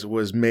Disguise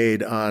was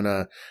made on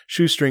a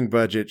shoestring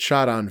budget,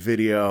 shot on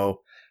video,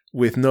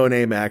 with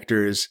no-name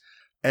actors,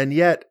 and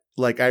yet,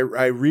 like, I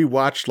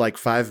rewatched like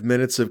 5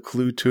 minutes of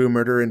Clue 2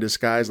 Murder in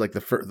Disguise, like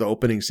the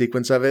opening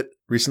sequence of it,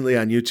 recently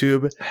on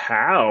YouTube.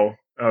 How?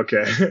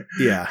 Okay.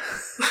 Yeah.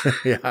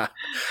 Yeah.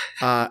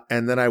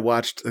 And then I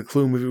watched the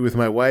Clue movie with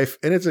my wife,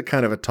 and it's a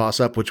kind of a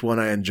toss-up which one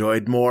I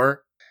enjoyed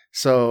more.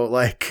 So,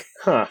 like,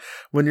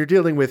 when you're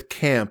dealing with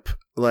camp,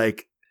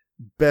 like,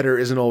 better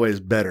isn't always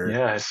better.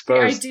 Yeah, I The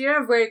suppose. idea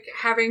of like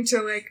having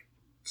to like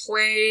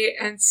play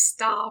and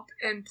stop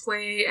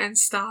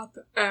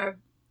a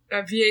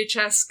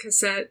VHS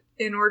cassette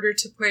in order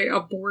to play a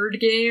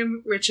board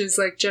game, which is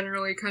like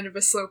generally kind of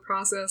a slow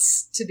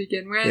process to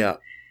begin with. Yeah.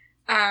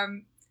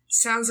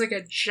 Sounds like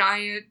a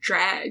giant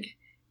drag.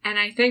 And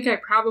I think I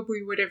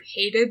probably would have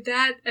hated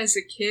that as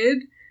a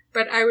kid,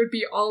 but I would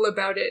be all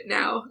about it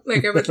now.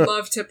 Like, I would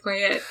love to play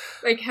it.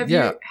 Like, have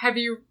you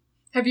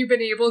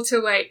been able to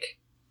like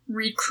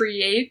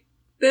recreate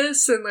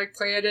this and like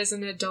play it as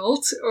an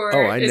adult? Or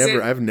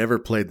I've never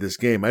played this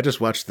game. I just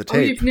watched the tape.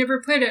 Oh, you've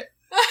never played it.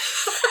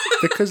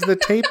 Because the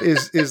tape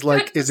is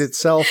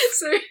itself.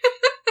 Sorry.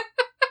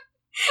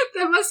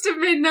 That must have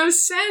made no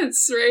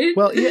sense, right?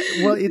 Well,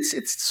 yeah. Well, it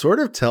sort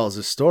of tells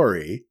a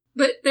story.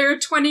 But there are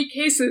 20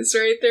 cases,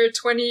 right? There are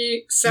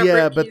 20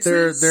 separate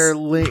cases.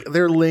 but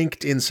they're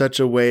linked in such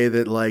a way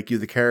that like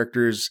the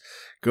characters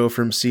go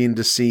from scene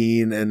to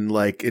scene, and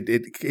like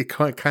it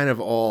kind of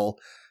all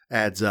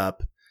adds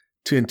up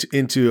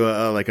into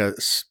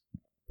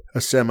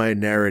a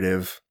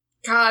semi-narrative.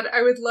 God,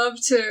 I would love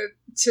to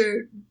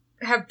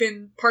have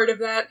been part of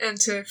that and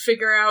to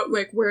figure out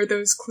like where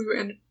those Clue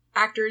and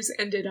actors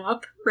ended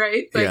up,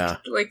 right? Like, yeah.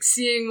 Like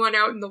seeing one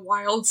out in the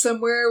wild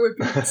somewhere would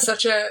be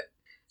such a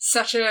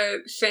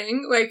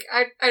thing. Like,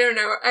 I don't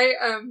know.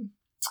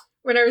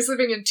 When I was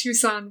living in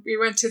Tucson, we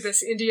went to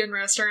this Indian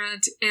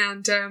restaurant,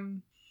 and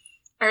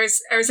I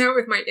was out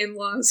with my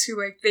in-laws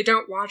who, like, they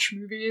don't watch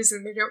movies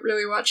and they don't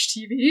really watch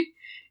TV.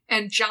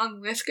 And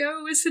John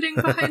Lithgow was sitting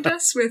behind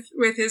us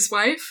with his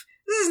wife.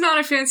 This is not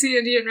a fancy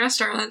Indian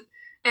restaurant.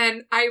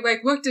 And I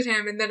like looked at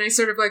him, and then I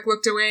sort of like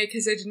looked away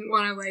because I didn't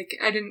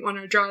want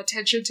to draw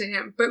attention to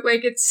him. But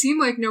like it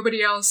seemed like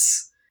nobody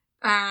else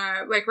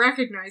like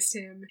recognized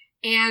him.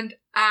 And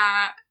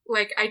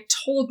like I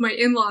told my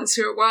in-laws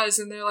who it was,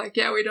 and they're like,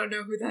 yeah, we don't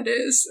know who that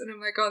is. And I'm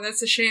like, oh,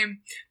 that's a shame.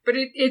 But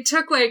it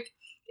took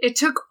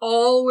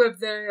all of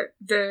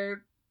the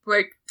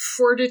like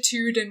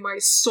fortitude in my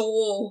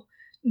soul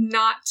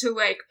not to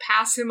like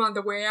pass him on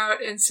the way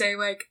out and say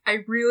like, I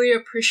really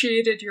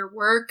appreciated your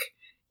work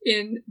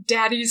in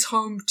Daddy's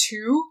Home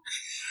 2.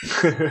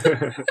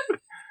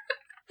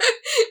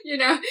 You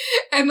know?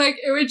 And like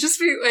it would just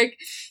be like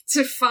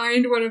to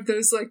find one of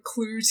those like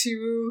Clue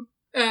 2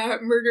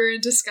 Murder in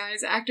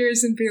Disguise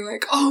actors and be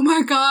like, oh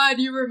my god,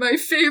 you were my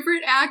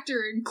favorite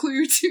actor in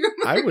Clue 2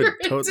 Murder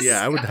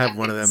I would have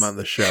one of them on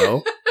the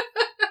show.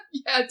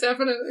 Yeah,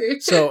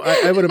 definitely. So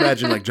I would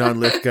imagine like John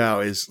Lithgow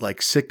is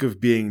like sick of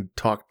being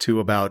talked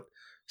to about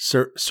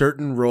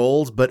certain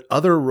roles, but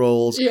other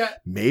roles,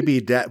 maybe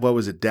what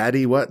was it?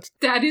 Daddy's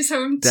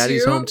Home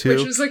 2,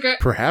 which was like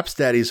perhaps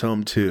Daddy's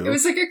Home 2. It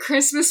was like a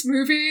Christmas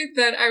movie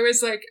that I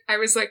was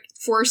like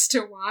forced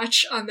to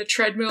watch on the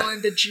treadmill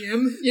in the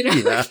gym. You know,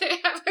 like they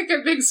have like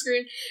a big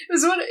screen.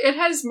 It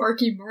has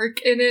Marky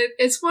Mark in it.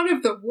 It's one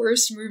of the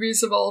worst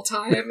movies of all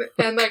time,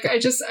 and like I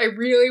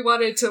really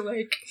wanted to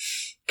like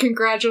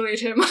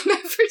congratulate him on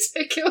that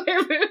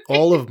particular movie.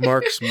 All of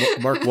Mark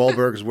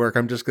Wahlberg's work,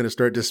 I'm just going to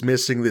start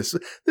dismissing this.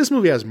 This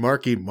movie has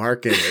Marky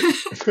Mark in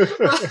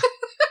it.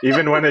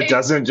 Even when it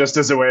doesn't, just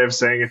as a way of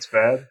saying it's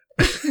bad.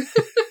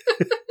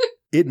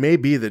 It may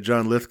be that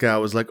John Lithgow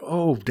was like,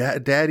 oh,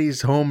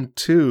 Daddy's Home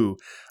 2.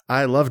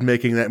 I loved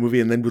making that movie,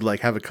 and then would like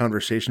have a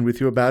conversation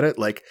with you about it.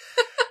 Like,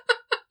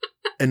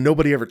 and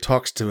nobody ever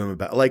talks to him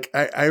about it. Like,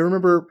 I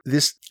remember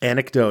this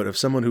anecdote of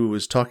someone who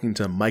was talking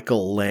to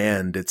Michael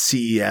Land at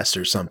CES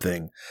or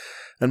something.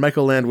 And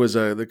Michael Land was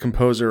the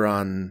composer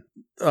on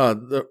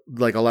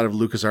like a lot of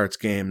LucasArts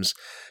games.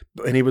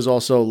 And he was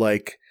also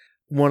like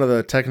one of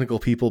the technical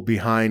people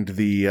behind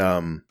the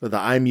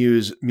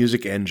iMuse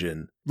music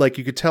engine. Like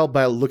you could tell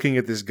by looking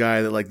at this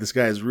guy that like this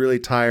guy is really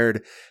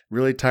tired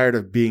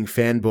of being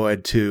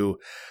fanboyed to.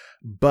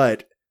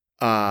 But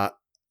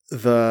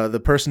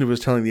the person who was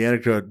telling the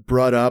anecdote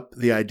brought up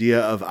the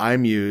idea of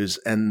iMuse,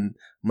 and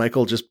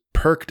Michael just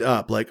perked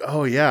up like,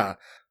 oh yeah.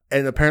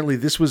 And apparently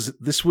this was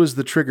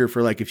the trigger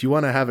for like, if you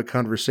want to have a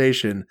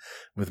conversation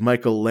with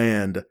Michael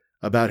Land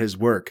about his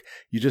work,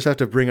 you just have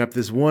to bring up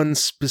this one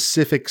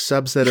specific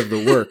subset of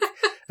the work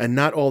and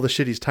not all the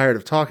shit he's tired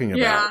of talking about.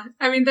 Yeah.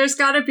 I mean, there's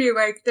gotta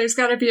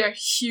be a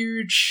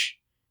huge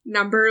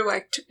number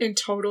like in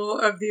total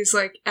of these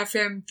like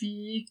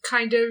FMV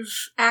kind of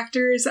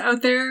actors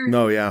out there.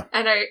 No, yeah.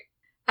 And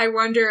I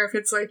wonder if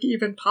it's like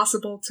even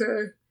possible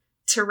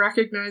to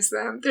recognize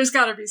them. There's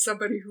gotta be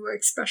somebody who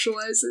like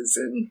specializes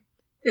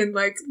in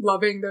like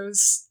loving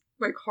those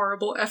like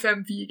horrible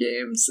FMV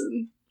games.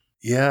 And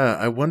yeah,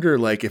 I wonder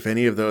like if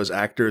any of those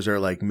actors are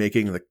like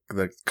making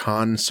the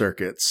con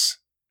circuits.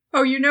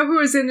 Oh, you know who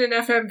is in an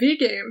FMV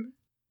game?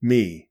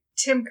 Me.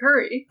 Tim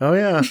Curry. Oh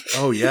yeah.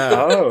 Oh yeah.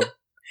 Oh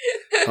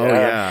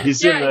yeah.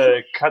 He's in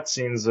the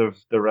cutscenes of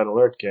the Red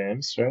Alert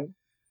games, right?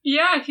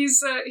 Yeah,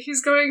 he's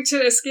going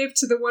to escape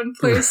to the one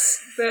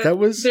place that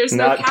was there's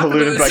not no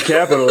polluted by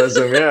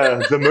capitalism.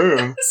 Yeah, the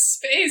moon,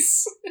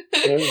 space.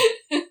 Yeah.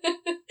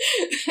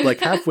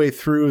 Like halfway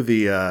through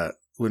the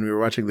when we were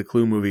watching the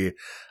Clue movie,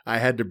 I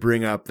had to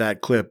bring up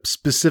that clip,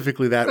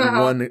 specifically that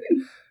one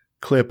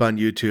clip on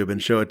YouTube,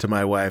 and show it to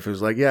my wife. It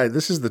was like, yeah,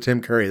 this is the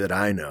Tim Curry that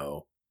I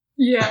know.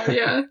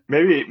 Yeah.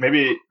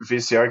 Maybe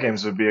VCR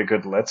games would be a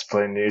good Let's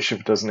Play niche if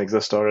it doesn't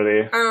exist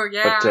already. Oh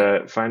yeah.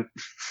 But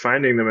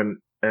finding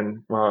them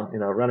and well, you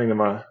know, running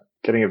them,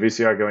 getting a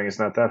VCR going is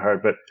not that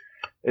hard. But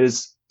it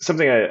is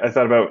something I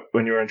thought about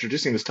when you were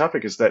introducing this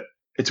topic, is that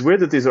it's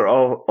weird that these are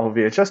all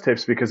VHS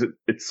tapes, because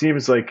it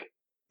seems like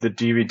the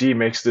DVD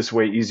makes this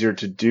way easier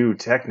to do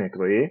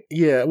technically.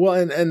 Yeah, well,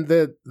 and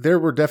there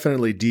were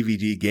definitely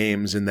DVD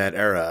games in that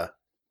era.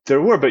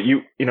 There were, but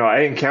you know,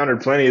 I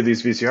encountered plenty of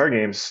these VCR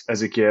games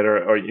as a kid,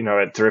 or you know,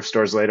 at thrift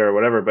stores later or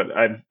whatever. But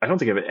I don't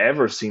think I've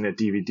ever seen a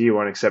DVD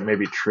one, except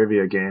maybe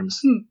trivia games.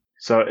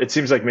 So it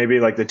seems like maybe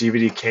like the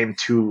DVD came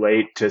too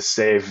late to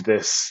save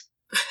this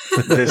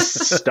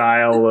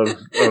style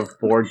of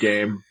board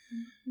game.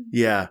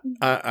 Yeah,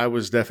 I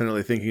was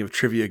definitely thinking of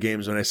trivia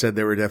games when I said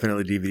there were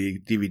definitely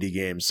DVD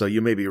games. So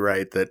you may be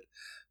right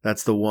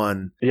that's the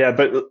one. Yeah,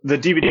 but the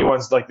DVD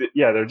ones, like,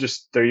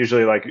 they're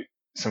usually like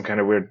some kind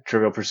of weird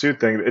Trivial Pursuit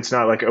thing. It's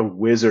not like a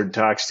wizard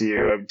talks to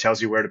you and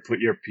tells you where to put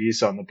your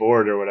piece on the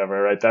board or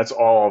whatever, right? That's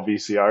all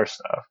VCR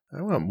stuff.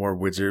 I want more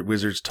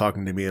wizards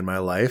talking to me in my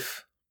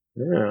life.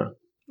 Yeah.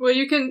 Well,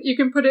 you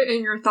can put it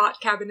in your thought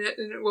cabinet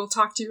and it will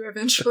talk to you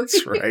eventually.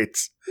 That's right.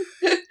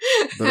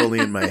 But only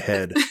in my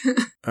head.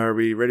 Are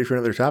we ready for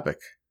another topic?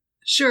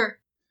 Sure.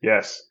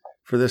 Yes.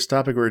 For this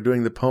topic, we're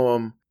doing the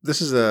poem.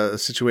 This is a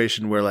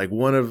situation where like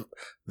one of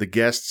the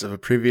guests of a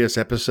previous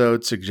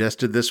episode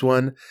suggested this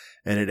one,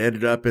 and it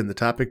ended up in the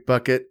topic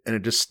bucket, and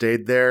it just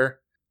stayed there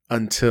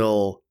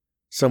until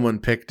someone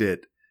picked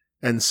it.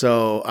 And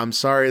so I'm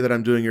sorry that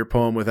I'm doing your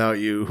poem without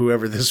you,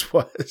 whoever this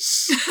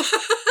was.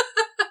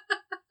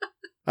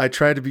 I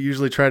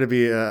usually try to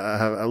be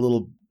a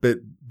little bit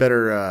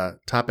better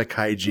topic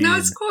hygiene. No,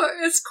 it's cool.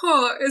 It's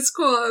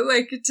cool.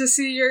 Like to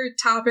see your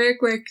topic,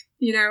 like,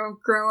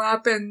 grow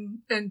up and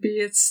be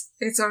its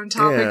own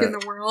topic in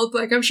the world.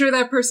 Like, I'm sure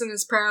that person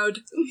is proud.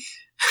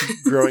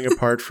 Growing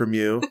apart from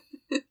you.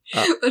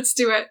 Let's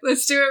do it.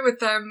 Let's do it with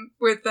them.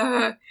 With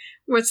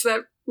what's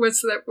that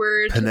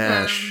word?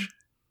 Panache.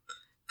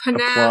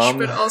 Panache,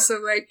 but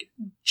also like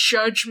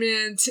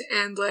judgment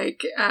and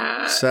like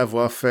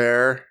savoir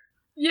faire.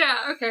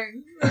 Yeah. Okay.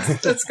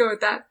 Let's go with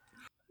that.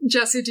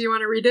 Jesse, do you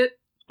want to read it?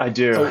 I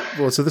do. Oh,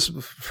 well, so this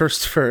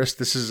first.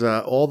 This is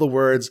all the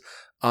words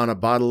on a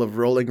bottle of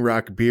Rolling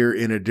Rock beer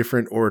in a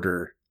different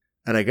order,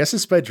 and I guess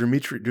it's by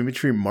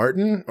Dimitri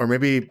Martin, or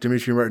maybe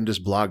Dimitri Martin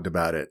just blogged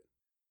about it.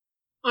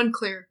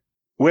 Unclear.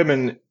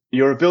 Women,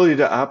 your ability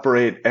to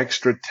operate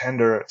extra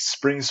tender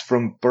springs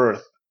from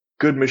birth.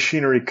 Good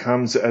machinery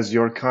comes as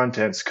your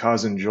contents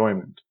cause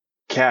enjoyment.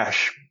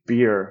 Cash,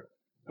 beer,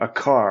 a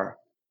car,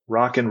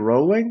 rock and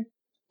rolling?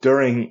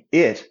 During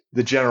it,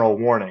 the general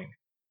warning.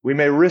 We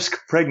may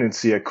risk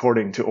pregnancy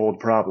according to old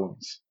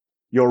problems.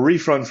 Your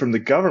refund from the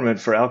government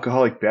for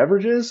alcoholic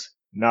beverages?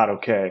 Not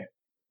okay.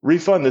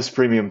 Refund this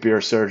premium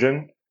beer,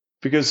 surgeon,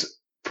 because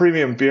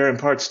premium beer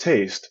imparts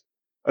taste.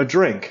 A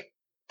drink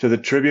to the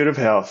tribute of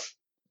health,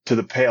 to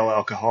the pale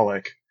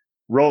alcoholic.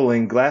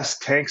 Rolling glass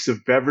tanks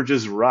of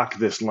beverages rock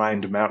this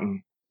lined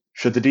mountain.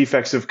 Should the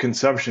defects of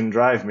consumption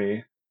drive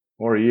me,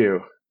 or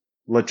you.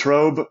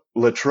 Latrobe,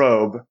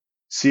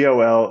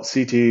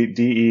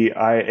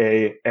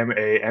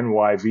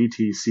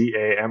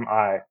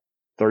 COLCTDEIAMANYVTCAMI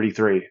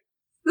 33.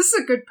 This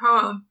is a good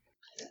poem.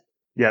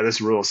 Yeah, this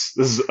rules.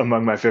 This is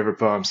among my favorite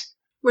poems.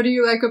 What do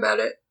you like about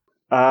it?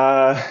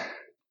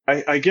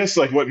 I guess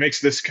like what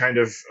makes this kind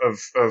of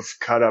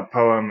cut up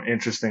poem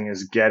interesting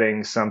is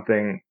getting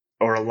something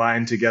or a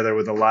line together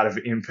with a lot of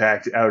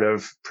impact out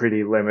of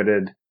pretty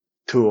limited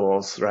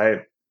tools,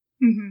 right?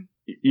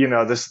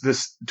 Mm-hmm.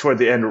 This toward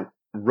the end,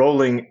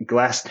 rolling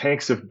glass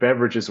tanks of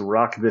beverages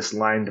rock this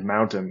lined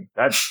mountain.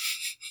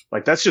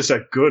 That's just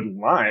a good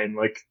line.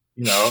 Like,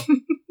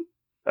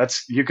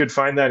 that's, you could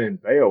find that in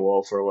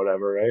Beowulf or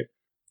whatever, right?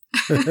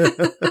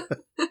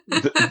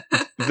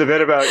 the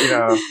bit about,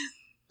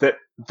 that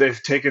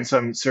they've taken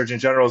some Surgeon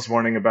General's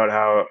warning about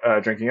how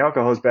drinking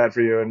alcohol is bad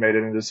for you and made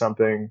it into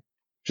something,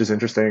 which is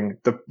interesting.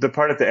 The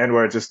part at the end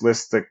where it just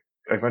lists a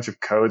bunch of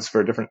codes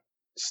for different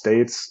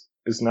states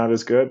is not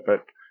as good,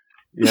 but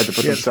you had to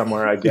put them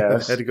somewhere, I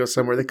guess. Had to go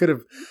somewhere. They could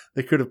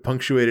have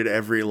punctuated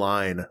every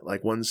line,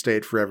 like one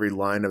state for every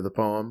line of the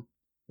poem.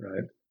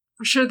 Right.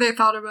 I'm sure they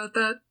thought about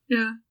that.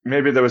 Yeah.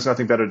 Maybe there was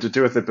nothing better to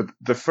do with it, but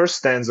the first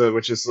stanza,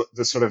 which is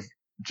the sort of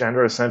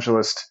gender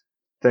essentialist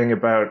thing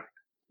about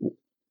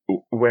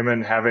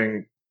women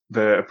having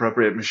the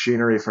appropriate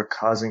machinery for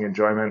causing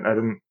enjoyment,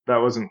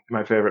 that wasn't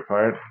my favorite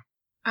part.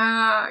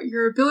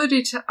 Your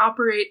ability to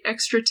operate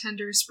extra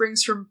tender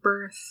springs from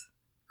birth.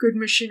 Good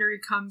machinery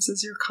comes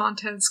as your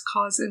contents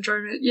cause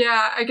enjoyment.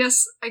 Yeah, I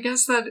guess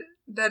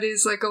that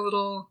is like a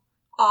little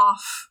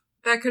off.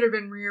 That could have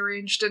been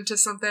rearranged into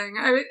something.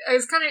 I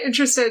was kind of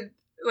interested,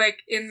 like,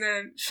 in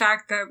the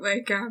fact that,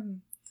 like,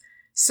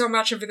 so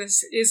much of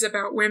this is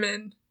about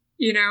women,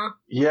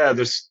 Yeah,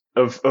 there's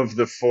of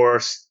the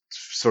four,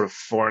 sort of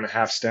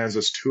 4.5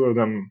 stanzas, 2 of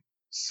them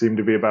seem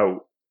to be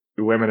about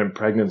women and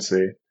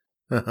pregnancy.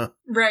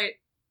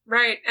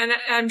 Right, and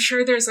I'm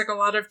sure there's like a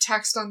lot of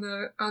text on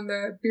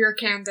the beer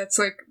can that's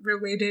like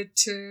related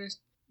to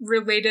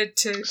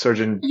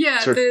Surgeon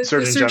the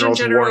Surgeon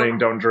General's warning: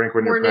 don't drink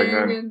when you're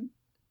pregnant. And,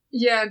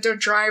 don't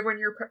drive when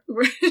you're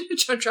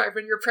don't drive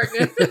when you're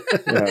pregnant.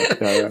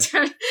 Yeah.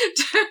 Don't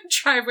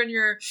drive when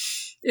you're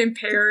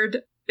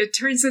impaired. It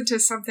turns into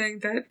something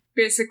that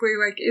basically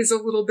like is a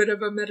little bit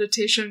of a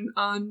meditation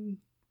on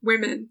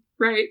women,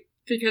 right?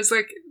 Because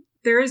like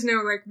there is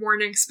no like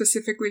warning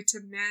specifically to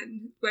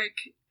men,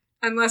 like.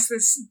 Unless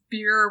this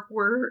beer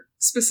were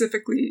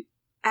specifically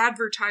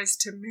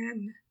advertised to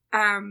men,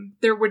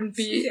 there wouldn't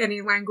be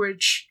any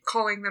language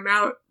calling them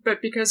out.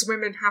 But because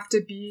women have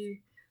to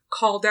be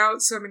called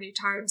out so many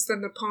times,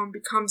 then the poem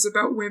becomes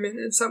about women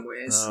in some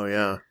ways. Oh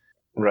yeah,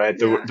 right.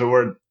 The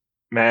word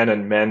 "man"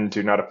 and "men"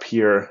 do not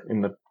appear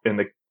on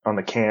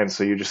the can,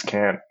 so you just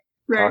can't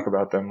talk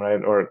about them,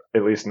 right? Or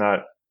at least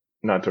not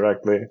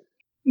directly.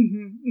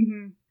 Mm-hmm,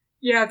 mm-hmm.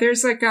 Yeah,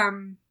 there's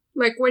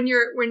like when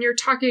you're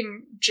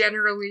talking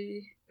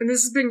generally, and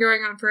this has been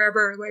going on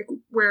forever, like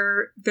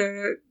where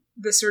the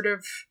sort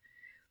of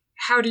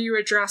how do you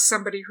address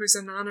somebody who's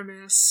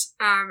anonymous,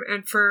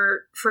 and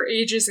for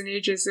ages and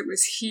ages it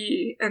was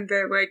he, and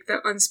the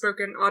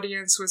unspoken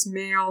audience was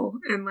male,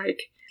 and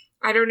like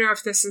I don't know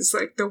if this is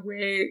like the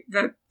way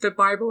that the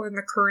Bible and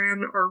the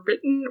Quran are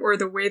written or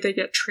the way they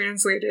get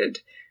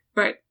translated,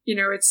 but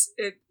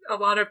a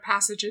lot of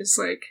passages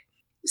like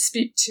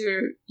speak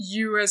to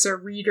you as a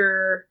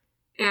reader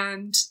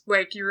and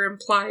like your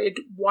implied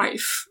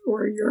wife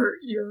or your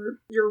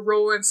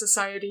role in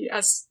society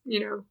as,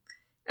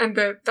 and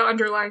the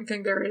underlying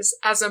thing there is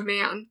as a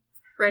man.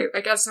 right?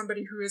 Like as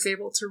somebody who is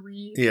able to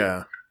read.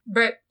 Yeah.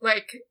 But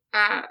like,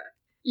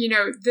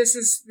 this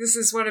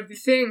is one of the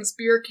things.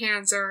 Beer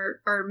cans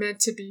are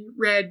meant to be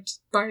read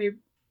by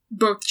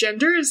both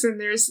genders,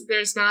 and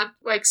there's not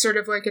like sort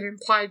of like an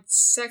implied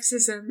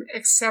sexism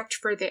except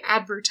for the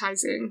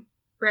advertising,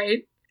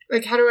 right?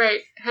 Like how do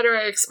I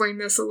explain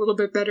this a little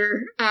bit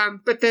better?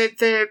 But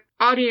the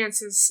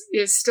audience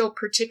is still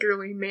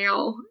particularly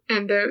male,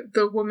 and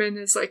the woman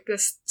is like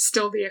this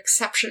still the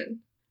exception,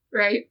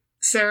 right?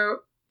 So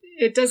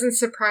it doesn't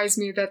surprise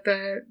me that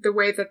the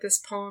way that this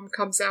poem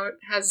comes out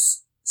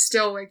has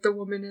still like the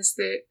woman is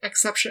the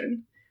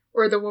exception,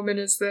 or the woman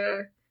is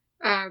the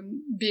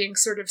being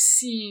sort of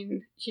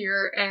seen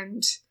here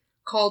and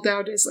called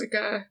out as like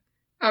a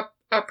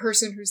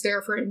person who's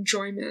there for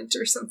enjoyment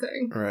or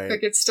something. Right.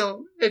 Like it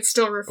still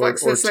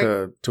reflects this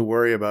to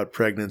worry about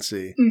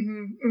pregnancy.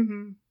 Mm-hmm,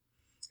 mm-hmm.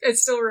 It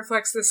still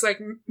reflects this like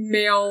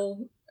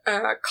male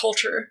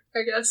culture, I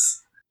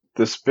guess.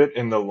 This bit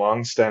in the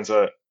long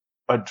stanza,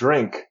 a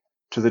drink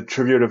to the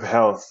tribute of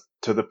health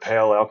to the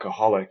pale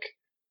alcoholic.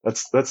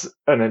 That's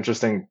an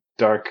interesting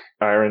dark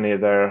irony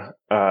there.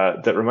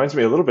 That reminds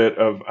me a little bit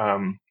of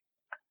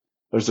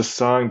there's a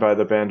song by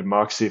the band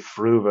Moxie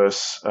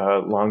Früvous,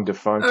 long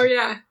defunct,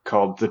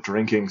 called "The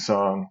Drinking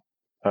Song,"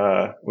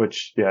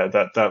 which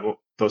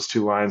those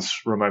two lines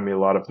remind me a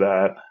lot of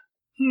that.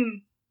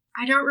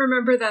 I don't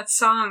remember that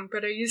song,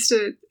 but I used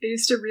to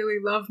really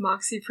love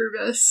Moxie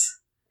Früvous.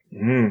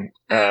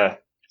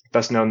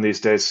 Best known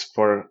these days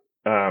for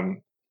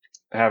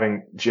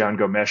having Gian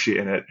Gomeshi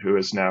in it, who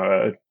is now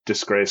a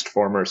disgraced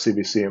former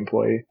CBC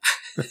employee.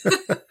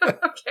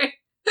 Okay.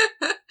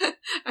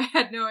 I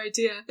had no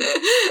idea.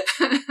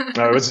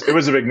 No, it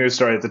was a big news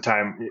story at the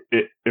time.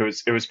 It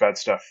was bad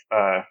stuff.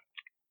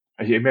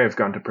 He may have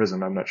gone to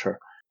prison. I'm not sure.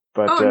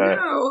 But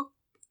no.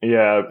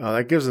 Yeah. Oh,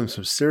 that gives them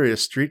some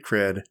serious street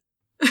cred.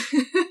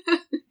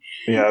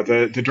 Yeah,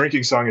 the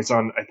drinking song is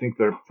on, I think,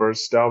 their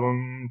first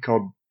album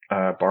called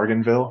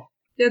Bargainville.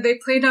 Yeah, they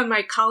played on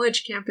my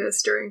college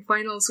campus during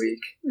finals week.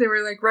 They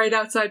were like right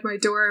outside my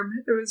dorm.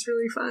 It was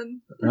really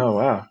fun. Oh,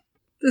 wow.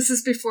 This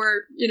is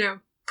before,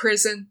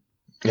 prison.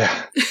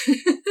 Yeah.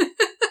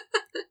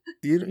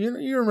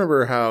 You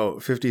remember how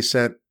 50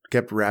 Cent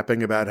kept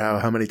rapping about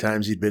how many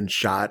times he'd been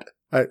shot?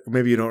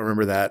 Maybe you don't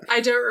remember that.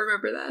 I don't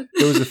remember that.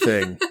 It was a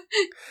thing.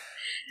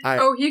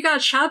 He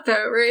got shot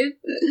though, right?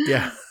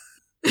 Yeah.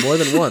 More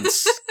than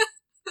once.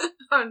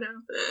 Oh,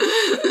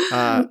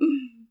 no.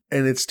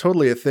 And it's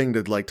totally a thing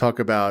to like talk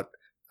about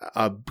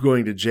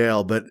going to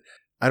jail, but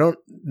I don't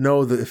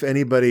know that if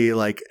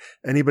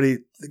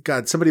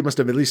somebody must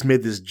have at least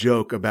made this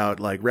joke about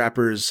like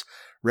rappers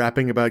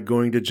rapping about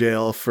going to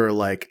jail for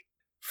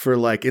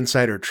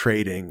insider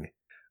trading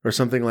or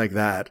something like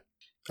that.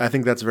 I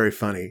think that's very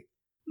funny.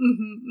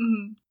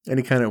 Mm-hmm,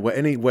 mm-hmm.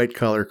 Any white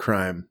collar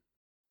crime.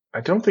 I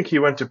don't think he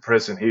went to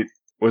prison. He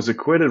was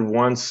acquitted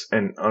once,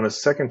 and on a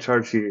second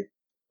charge, he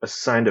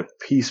assigned a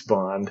peace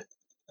bond.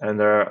 And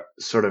there are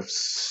sort of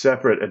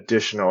separate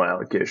additional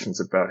allegations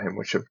about him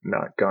which have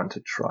not gone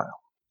to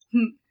trial.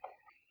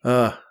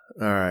 All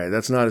right.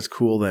 That's not as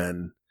cool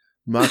then.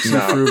 Moxie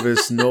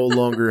Früvous no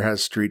longer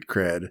has street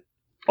cred.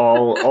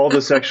 All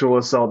the sexual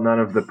assault, none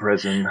of the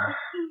prison.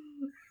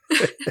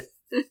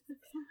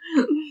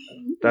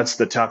 That's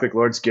the Topic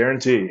Lord's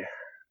guarantee.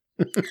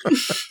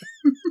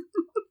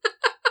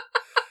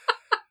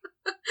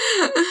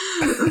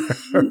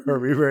 Are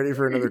we ready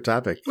for another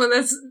topic? Well,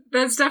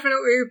 that's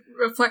definitely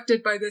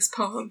reflected by this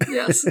poem.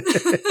 Yes.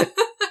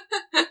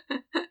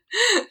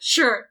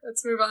 Sure.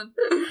 Let's move on.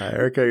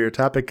 Erica, your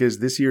topic is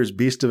this year's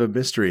Beast of a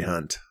Mystery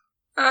Hunt.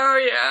 Oh,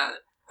 yeah.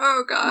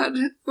 Oh, God.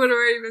 What do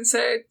I even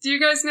say? Do you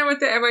guys know what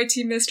the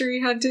MIT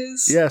Mystery Hunt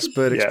is? Yes,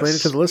 but explain it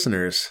to the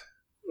listeners.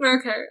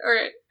 Okay. All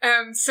right.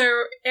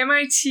 So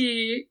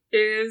MIT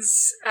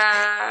is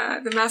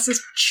the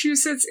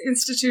Massachusetts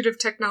Institute of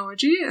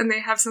Technology, and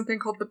they have something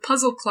called the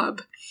Puzzle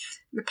Club.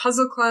 The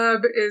Puzzle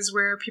Club is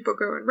where people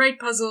go and write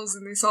puzzles,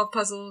 and they solve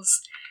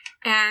puzzles.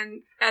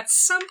 And at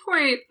some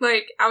point,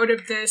 like, out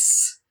of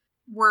this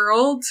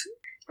world,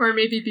 or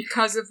maybe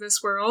because of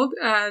this world,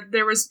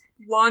 there was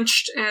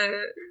launched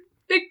a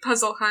big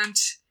puzzle hunt,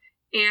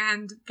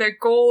 and the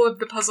goal of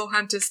the puzzle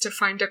hunt is to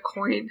find a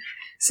coin.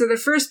 So the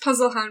first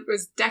puzzle hunt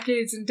was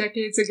decades and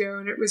decades ago,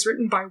 and it was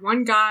written by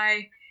one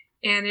guy,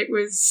 and it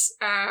was,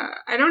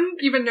 I don't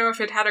even know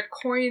if it had a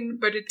coin,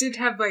 but it did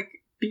have, like,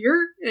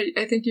 beer.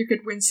 I think you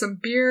could win some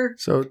beer.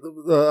 So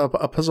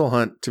a puzzle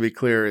hunt, to be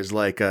clear, is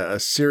like a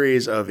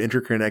series of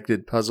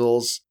interconnected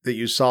puzzles that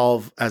you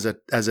solve as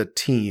a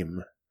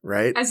team,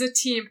 right? As a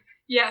team,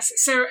 yes.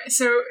 So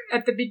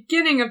at the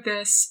beginning of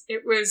this,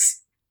 it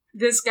was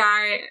this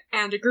guy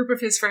and a group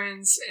of his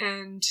friends,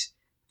 and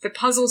the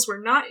puzzles were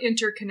not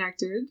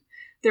interconnected.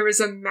 There was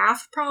a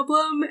math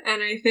problem,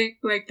 and I think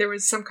like there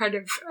was some kind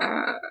of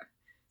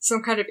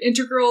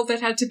integral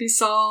that had to be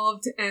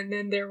solved, and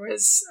then there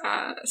was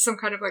some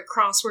kind of like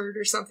crossword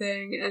or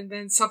something, and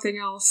then something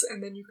else,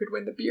 and then you could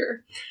win the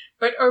beer.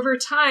 But over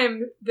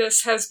time,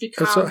 this has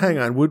become... So hang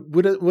on,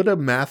 would a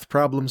math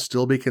problem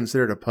still be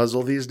considered a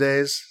puzzle these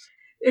days?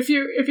 if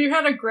you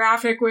had a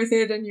graphic with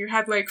it and you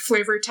had like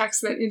flavor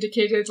text that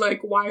indicated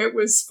like why it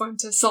was fun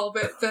to solve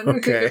it, then I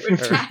think it would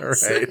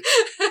pass. Right.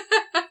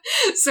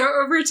 So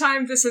over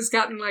time, this has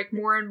gotten like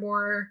more and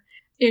more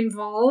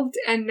involved,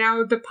 and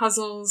now the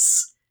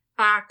puzzles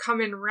come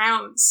in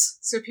rounds.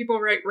 So people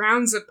write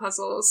rounds of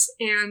puzzles,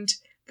 and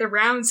the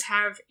rounds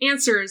have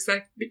answers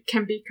that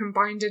can be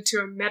combined into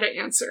a meta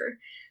answer.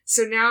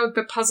 So now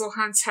the puzzle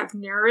hunts have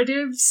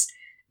narratives.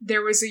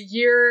 There was a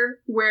year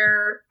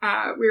where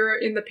we were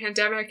in the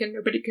pandemic and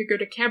nobody could go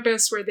to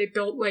campus, where they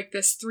built like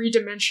this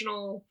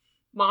 3-dimensional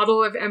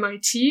model of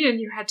MIT, and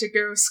you had to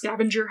go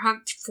scavenger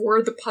hunt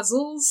for the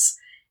puzzles.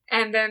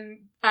 And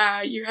then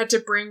you had to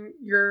bring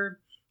your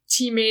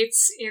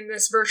teammates in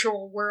this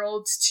virtual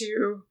world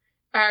to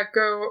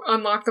go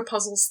unlock the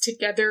puzzles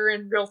together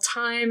in real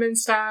time and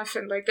stuff.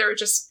 And like, there were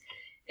just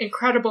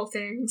incredible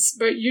things.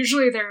 But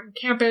usually they're on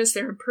campus,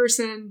 they're in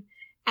person.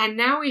 And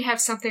now we have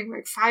something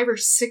like 5,000 or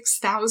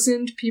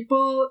 6,000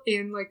 people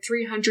in like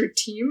 300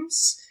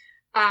 teams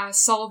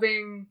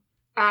solving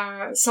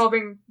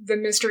the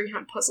mystery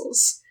hunt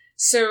puzzles.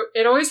 So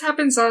it always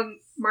happens on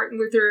Martin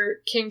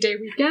Luther King Day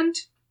weekend.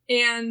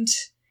 And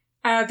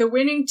the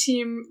winning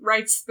team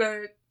writes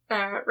the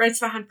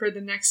hunt for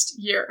the next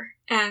year.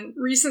 And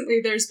recently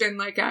there's been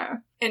like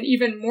an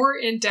even more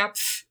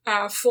in-depth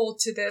fold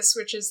to this,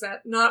 which is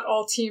that not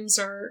all teams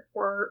are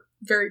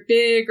very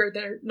big, or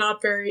they're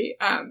not very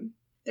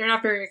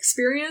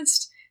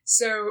experienced.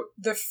 So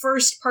the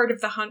first part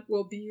of the hunt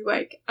will be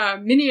like a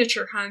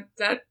miniature hunt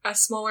that a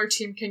smaller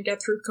team can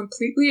get through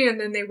completely, and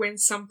then they win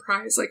some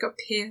prize like a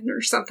pin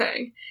or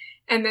something.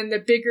 And then the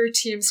bigger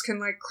teams can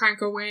like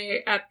crank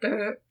away at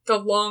the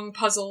long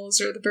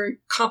puzzles, or the very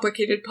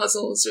complicated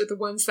puzzles, or the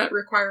ones that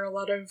require a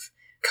lot of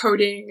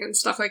coding and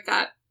stuff like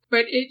that.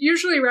 But it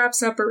usually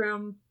wraps up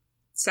around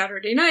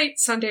Saturday night,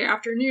 Sunday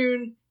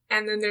afternoon,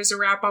 and then there's a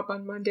wrap up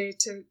on Monday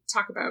to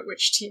talk about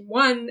which team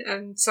won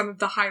and some of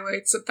the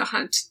highlights of the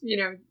hunt. You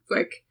know,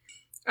 like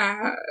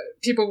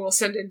people will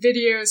send in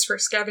videos for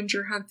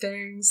scavenger hunt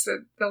things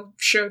that they'll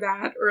show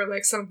that, or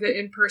like some of the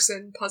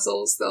in-person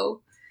puzzles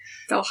they'll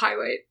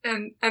highlight.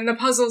 And the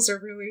puzzles are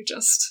really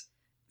just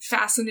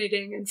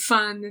fascinating and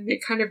fun, and they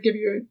kind of give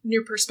you a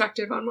new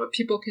perspective on what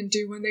people can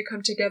do when they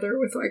come together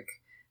with like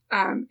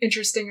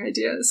interesting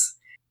ideas.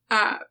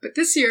 But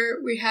this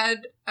year we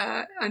had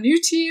a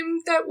new team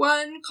that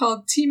won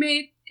called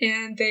Teammate,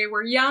 and they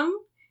were young,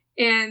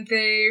 and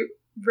they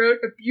wrote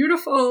a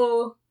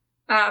beautiful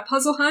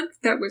puzzle hunt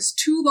that was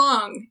too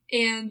long,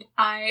 and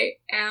I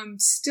am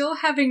still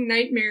having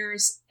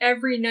nightmares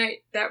every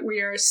night that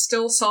we are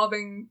still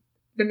solving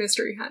the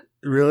mystery hunt.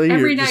 Really?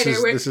 Every night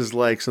this is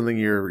like something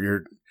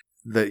you're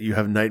that you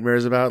have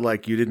nightmares about,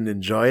 like you didn't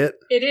enjoy it?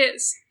 It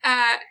is.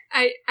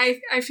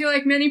 I feel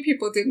like many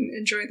people didn't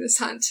enjoy this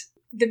hunt.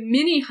 The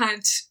mini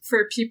hunt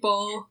for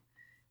people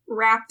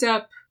wrapped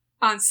up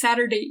on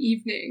Saturday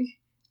evening,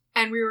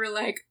 and we were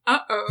like,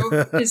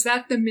 uh-oh, is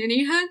that the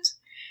mini hunt?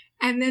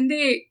 And then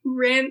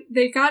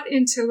they got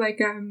into like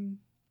an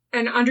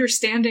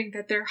understanding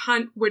that their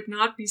hunt would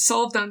not be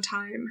solved on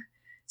time.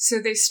 So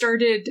they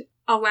started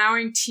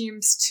allowing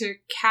teams to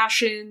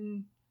cash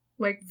in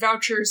like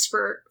vouchers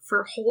for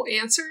whole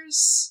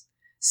answers.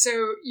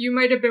 So you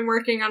might have been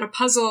working on a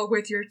puzzle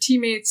with your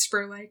teammates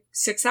for like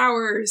 6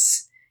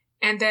 hours,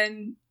 and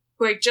then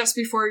like just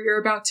before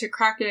you're about to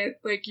crack it,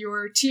 like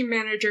your team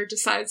manager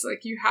decides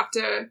like you have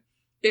to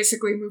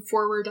basically move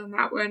forward on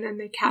that one, and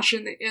they cash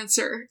in the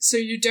answer. So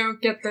you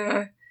don't get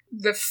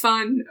the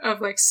fun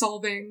of like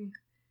solving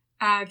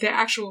the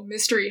actual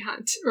mystery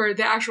hunt or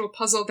the actual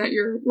puzzle that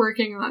you're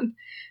working on.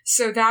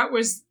 So that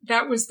was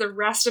the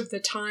rest of the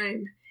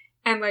time.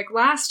 And like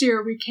last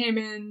year we came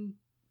in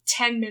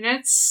 10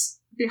 minutes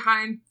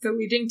behind the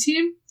leading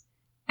team.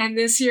 And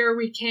this year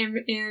we came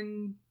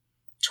in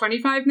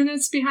 25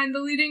 minutes behind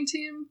the leading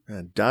team.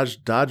 And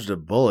dodged a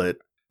bullet.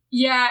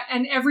 Yeah,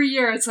 and every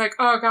year it's like,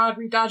 oh god,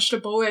 we dodged a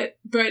bullet.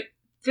 But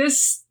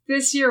this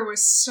year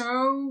was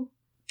so...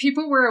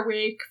 People were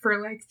awake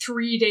for like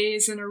 3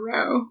 days in a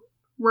row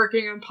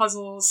working on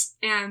puzzles,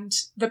 and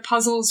the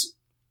puzzles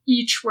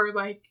each were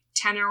like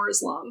 10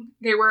 hours long.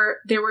 They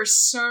were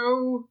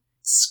so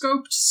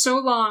scoped, so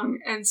long,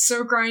 and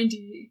so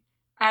grindy.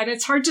 And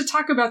it's hard to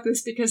talk about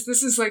this because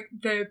this is like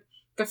the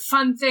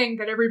fun thing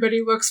that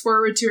everybody looks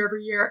forward to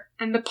every year.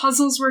 And the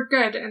puzzles were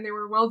good, and they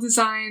were well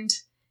designed,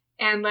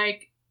 and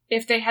like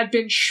if they had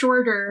been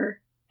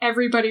shorter,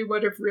 everybody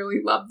would have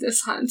really loved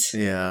this hunt.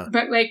 Yeah.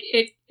 But like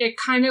it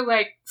kind of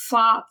like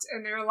flopped,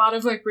 and there are a lot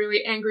of like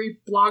really angry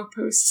blog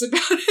posts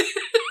about it.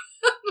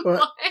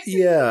 Well,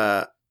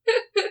 yeah.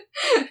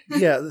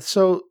 Yeah.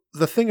 So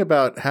the thing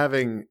about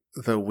having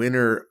the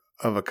winner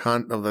of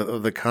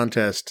the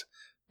contest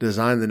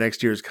design the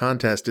next year's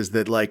contest is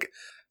that like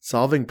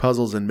solving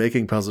puzzles and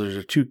making puzzles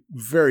are two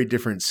very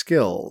different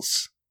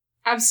skills.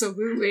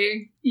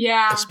 Absolutely.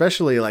 Yeah.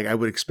 Especially like I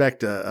would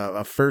expect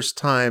a first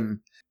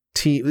time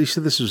team. You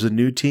said this was a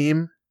new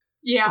team.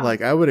 Yeah.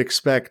 Like I would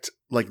expect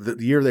like the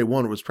year they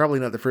won was probably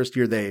not the first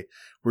year they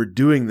were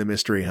doing the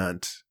mystery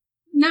hunt.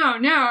 No.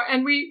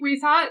 And we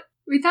thought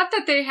We thought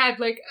that they had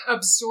like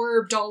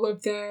absorbed all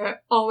of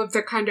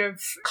the kind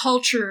of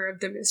culture of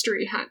the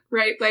mystery hunt,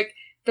 right? Like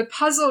the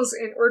puzzles,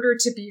 in order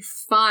to be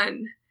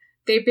fun,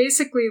 they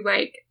basically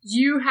like,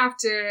 you have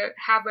to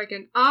have like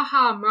an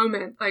aha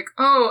moment, like,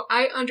 oh,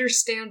 I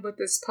understand what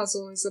this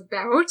puzzle is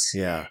about.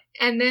 Yeah.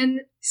 And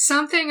then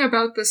something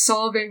about the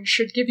solving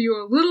should give you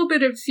a little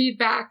bit of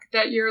feedback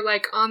that you're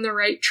like on the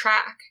right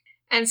track.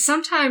 And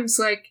sometimes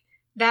like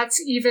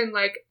that's even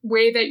like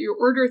way that you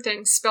order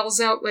things spells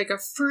out like a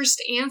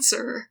first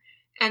answer.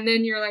 And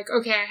then you're like,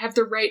 okay, I have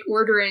the right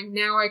ordering.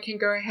 Now I can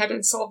go ahead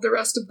and solve the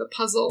rest of the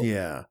puzzle.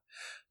 Yeah.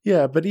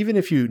 Yeah. But even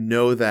if you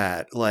know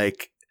that,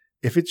 like,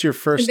 if it's your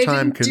first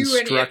time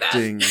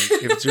constructing,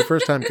 if it's your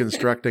first time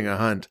constructing a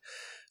hunt,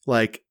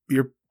 like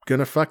you're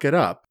gonna fuck it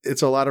up.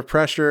 It's a lot of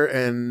pressure,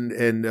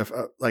 and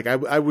like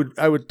I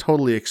would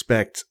totally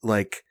expect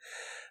like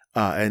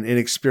an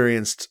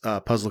inexperienced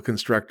puzzle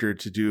constructor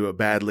to do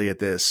badly at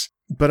this.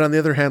 But on the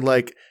other hand,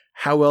 like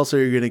how else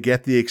are you going to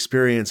get the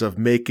experience of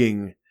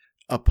making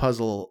a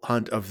puzzle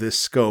hunt of this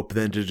scope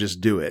than to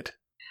just do it?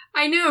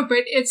 I know,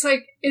 but it's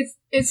like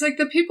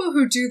the people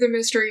who do the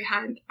mystery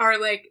hunt are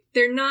like,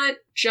 they're not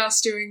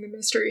just doing the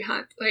mystery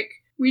hunt. Like,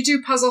 we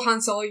do puzzle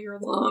hunts all year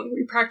long.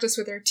 We practice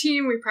with our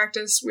team. We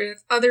practice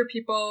with other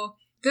people.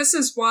 This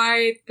is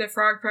why the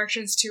Frog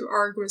Fractions 2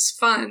 ARG was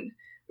fun,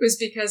 was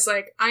because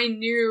like I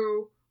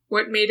knew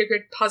what made a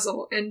good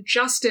puzzle. And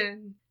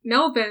Justin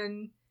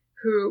Melvin,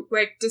 who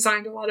like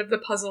designed a lot of the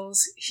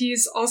puzzles,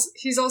 he's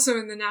also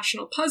in the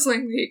National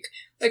Puzzling League.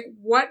 Like,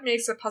 what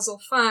makes a puzzle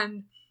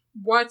fun?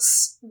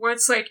 What's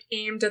like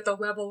aimed at the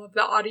level of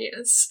the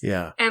audience.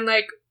 Yeah. And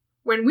like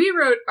when we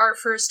wrote our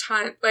first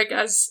hunt, like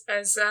as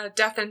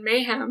Death and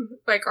Mayhem,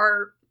 like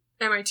our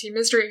MIT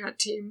mystery hunt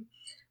team,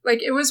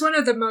 like it was one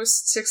of the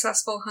most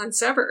successful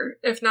hunts ever,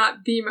 if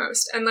not the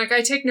most. And like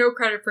I take no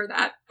credit for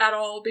that at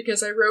all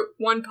because I wrote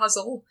one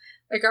puzzle.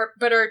 Like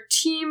our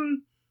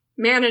team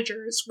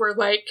managers were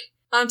like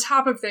on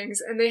top of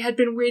things, and they had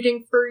been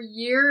waiting for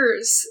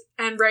years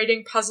and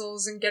writing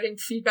puzzles and getting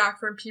feedback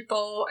from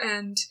people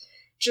and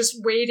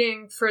just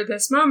waiting for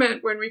this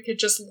moment when we could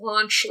just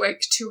launch like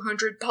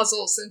 200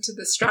 puzzles into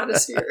the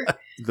stratosphere.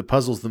 The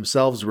puzzles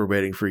themselves were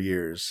waiting for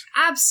years.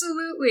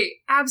 Absolutely.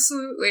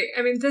 Absolutely.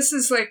 I mean,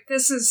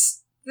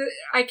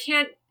 I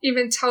can't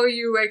even tell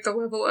you like the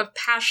level of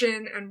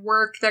passion and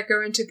work that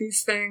go into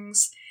these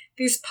things.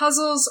 These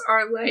puzzles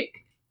are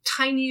like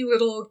tiny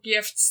little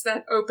gifts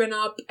that open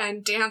up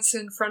and dance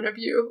in front of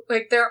you.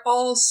 Like, they're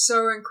all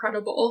so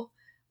incredible.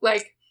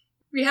 Like,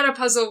 we had a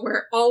puzzle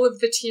where all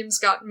of the teams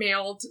got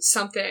mailed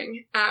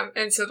something.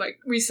 And so like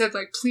we said,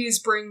 like, please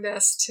bring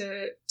this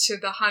to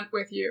the hunt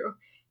with you.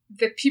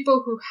 The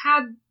people who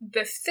had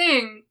the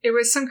thing, it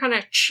was some kind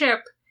of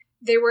chip.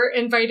 They were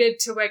invited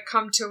to like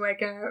come to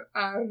like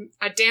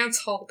a dance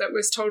hall that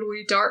was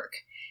totally dark.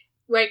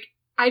 Like,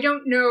 I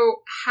don't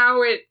know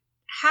how it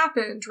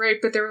happened, right?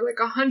 But there were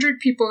like 100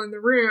 people in the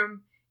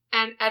room.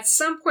 And at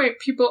some point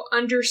people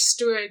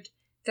understood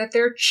that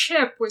their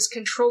chip was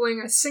controlling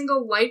a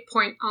single light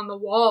point on the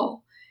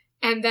wall,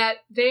 and that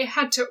they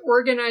had to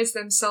organize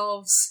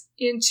themselves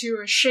into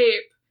a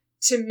shape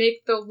to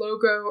make the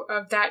logo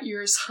of that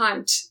year's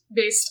hunt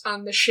based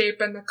on the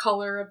shape and the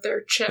color of their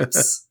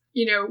chips,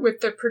 you know, with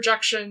the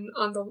projection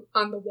on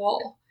the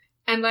wall.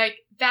 And like,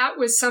 that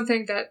was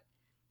something that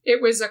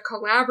it was a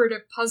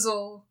collaborative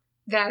puzzle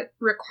that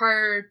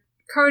required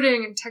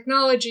coding and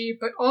technology,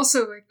 but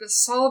also like the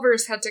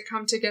solvers had to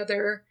come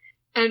together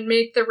and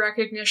make the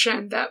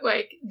recognition that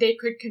like they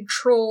could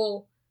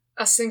control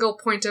a single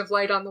point of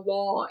light on the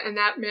wall. And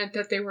that meant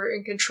that they were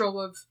in control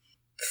of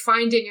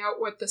finding out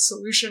what the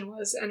solution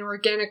was and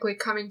organically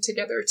coming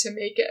together to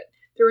make it.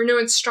 There were no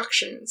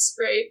instructions,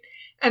 right?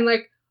 And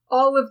like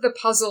all of the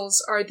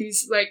puzzles are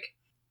these like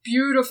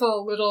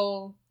beautiful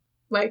little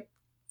like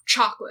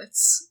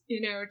chocolates,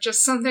 you know,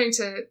 just something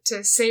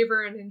to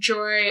savor and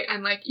enjoy.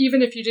 And like,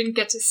 even if you didn't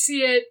get to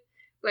see it,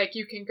 like,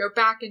 you can go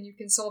back and you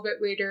can solve it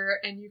later,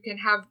 and you can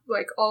have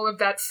like all of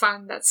that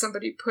fun that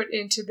somebody put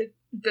into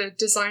the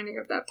designing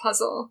of that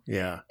puzzle.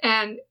 Yeah.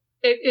 And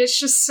it's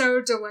just so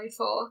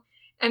delightful.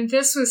 And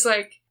this was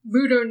like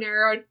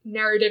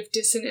ludonarrative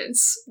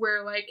dissonance,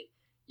 where like,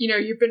 you know,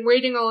 you've been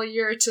waiting all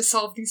year to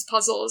solve these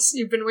puzzles.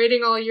 You've been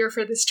waiting all year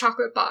for this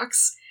chocolate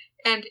box.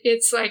 And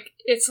it's like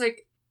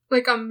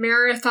a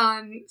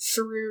marathon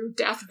through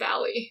Death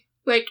Valley.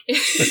 Like,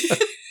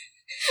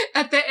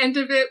 at the end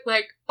of it,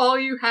 like, all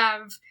you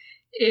have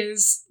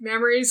is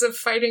memories of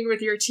fighting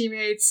with your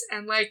teammates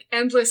and like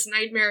endless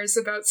nightmares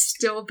about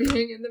still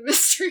being in the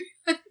mystery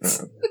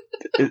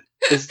hunt.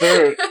 Is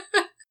there,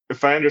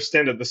 if I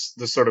understand it, this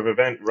sort of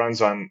event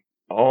runs on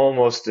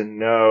almost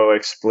no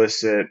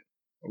explicit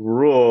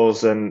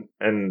rules and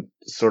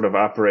sort of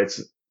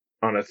operates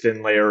on a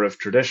thin layer of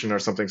tradition or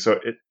something. So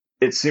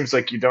it seems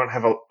like you don't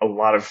have a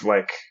lot of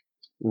like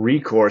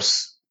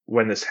recourse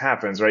when this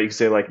happens, right? You can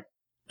say like,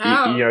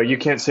 Oh. You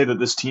can't say that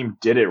this team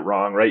did it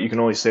wrong, right? You can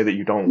only say that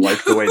you don't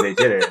like the way they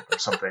did it or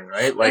something,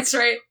 right? Like,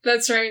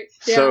 That's right.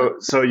 Yeah.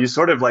 So you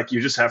sort of like, you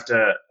just have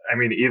to, I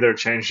mean, either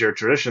change your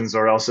traditions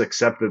or else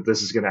accept that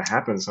this is going to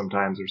happen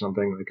sometimes or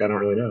something. Like, I don't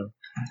really know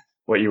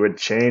what you would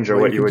change or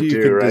what you would do,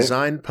 you could right?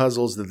 design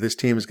puzzles that this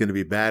team is going to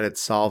be bad at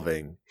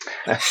solving.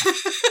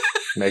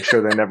 Make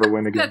sure they never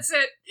win again. That's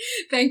it.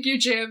 Thank you,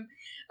 Jim.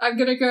 I'm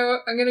gonna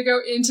go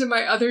into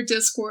my other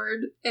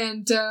Discord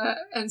and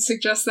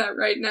suggest that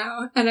right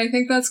now. And I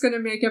think that's gonna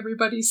make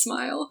everybody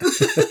smile.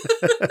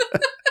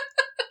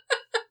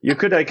 You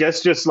could, I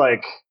guess, just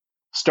like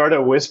start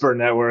a whisper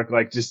network,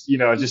 like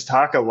just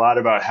talk a lot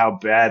about how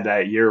bad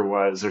that year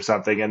was or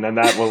something, and then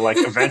that will like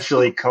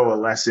eventually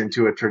coalesce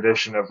into a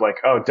tradition of like,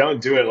 oh,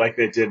 don't do it like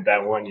they did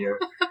that one year.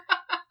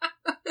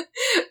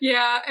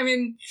 Yeah, I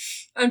mean,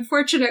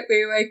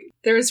 unfortunately, like,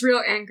 there's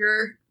real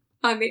anger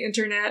on the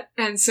internet,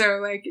 and so,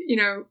 like,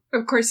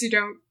 of course you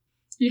don't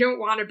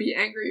want to be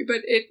angry,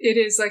 but it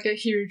is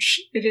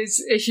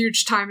a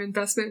huge time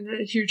investment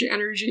and a huge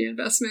energy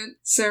investment.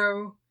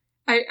 So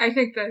I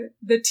think that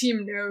the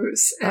team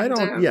knows. And,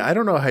 I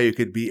don't know how you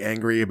could be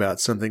angry about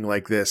something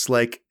like this.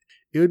 Like,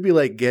 it would be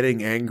like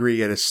getting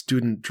angry at a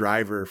student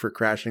driver for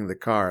crashing the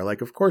car.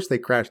 Like, of course they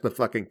crashed the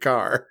fucking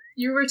car.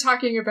 You were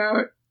talking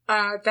about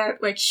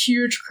that like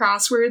huge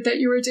crossword that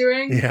you were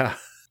doing. Yeah.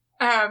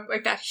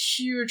 Like that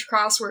huge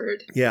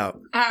crossword. Yeah.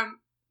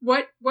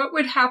 What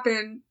would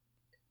happen?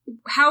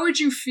 How would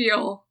you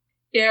feel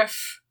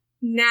if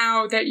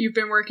now that you've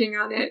been working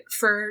on it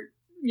for,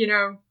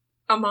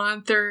 a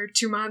month or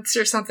 2 months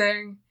or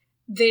something,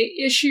 they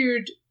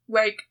issued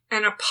like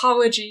an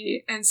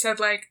apology and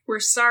said like, we're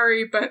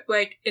sorry, but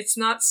like it's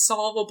not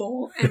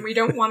solvable and we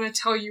don't want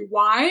to tell you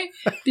why,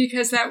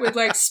 because that would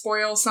like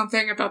spoil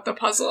something about the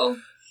puzzle.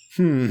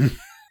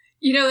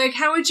 Like,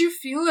 how would you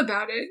feel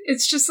about it?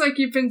 It's just like,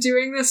 you've been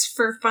doing this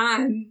for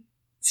fun.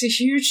 It's a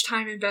huge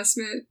time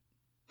investment.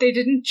 They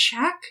didn't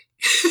check.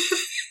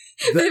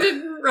 They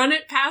didn't run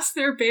it past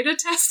their beta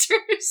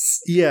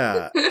testers.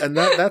 Yeah. And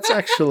that's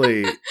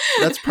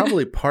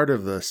probably part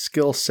of the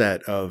skill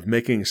set of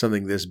making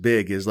something this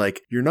big, is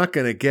like, you're not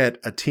going to get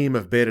a team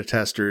of beta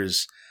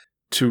testers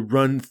to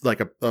run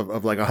like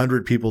of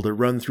 100 people to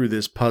run through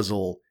this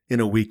puzzle in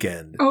a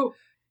weekend. Oh,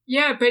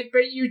 yeah,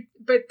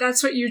 but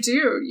that's what you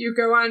do. You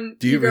go on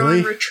go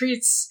on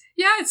retreats.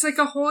 Yeah, it's like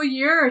a whole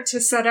year to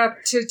set up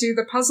to do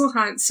the puzzle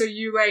hunt. So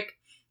you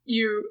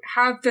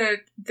have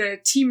the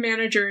team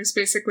managers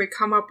basically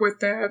come up with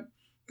the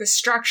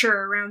structure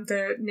around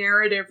the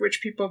narrative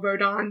which people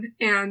vote on,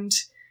 and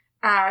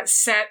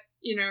set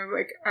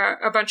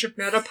a bunch of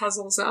meta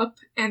puzzles up,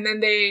 and then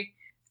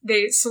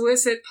they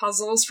solicit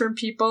puzzles from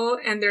people,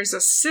 and there's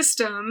a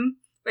system.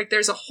 Like,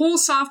 there's a whole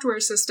software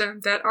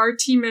system that our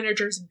team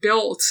managers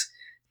built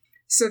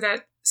so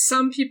that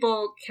some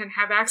people can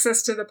have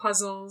access to the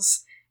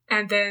puzzles,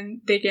 and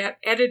then they get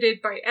edited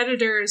by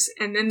editors,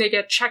 and then they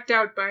get checked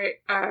out by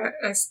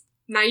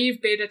naive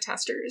beta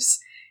testers.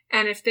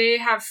 And if they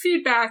have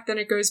feedback, then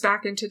it goes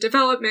back into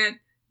development.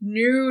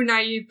 New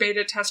naive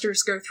beta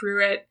testers go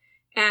through it.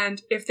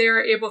 And if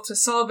they're able to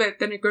solve it,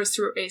 then it goes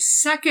through a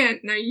second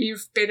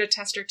naive beta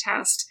tester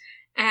test.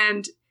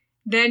 And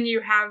then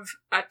you have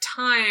a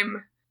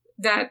time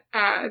that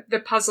the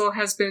puzzle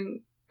has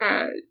been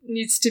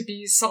needs to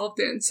be solved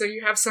in. So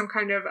you have some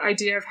kind of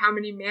idea of how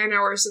many man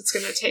hours it's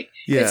going to take.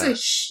 Yeah. It's a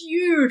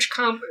huge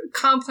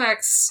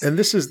complex. And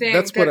that's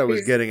what I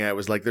was getting at,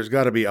 was like, there's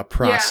got to be a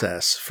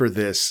process for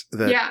this.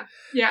 That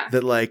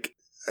like,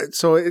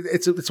 so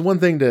it's one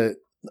thing to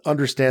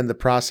understand the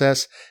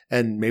process,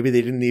 and maybe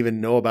they didn't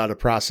even know about a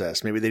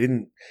process. Maybe they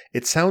didn't.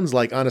 It sounds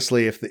like,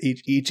 honestly, if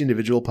each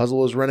individual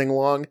puzzle is running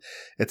along,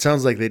 it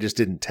sounds like they just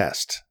didn't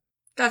test.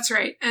 That's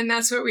right. And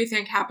that's what we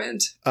think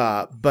happened.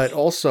 But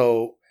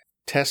also,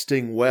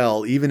 testing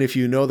well, even if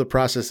you know the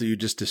process that you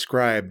just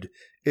described,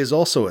 is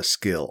also a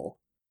skill.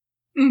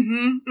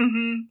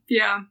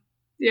 Yeah.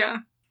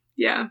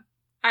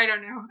 I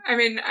don't know. I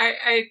mean,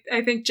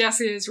 I think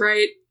Jesse is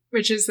right,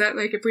 which is that,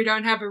 like, if we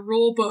don't have a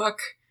rule book,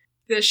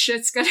 this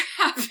shit's gonna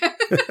happen.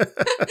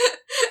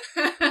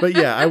 But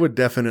yeah, I would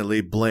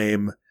definitely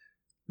blame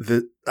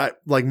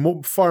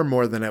far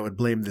more than I would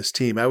blame this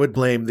team. I would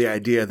blame the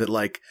idea that,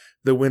 like,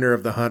 the winner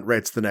of the hunt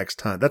writes the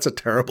next hunt. That's a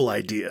terrible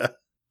idea.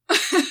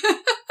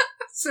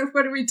 So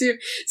what do we do?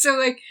 So,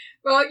 like,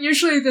 well,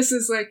 usually this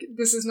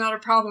is not a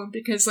problem,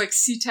 because, like,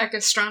 C-Tech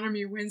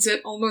Astronomy wins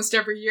it almost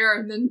every year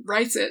and then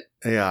writes it.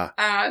 Yeah.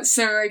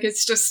 So, like,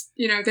 it's just,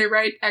 they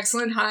write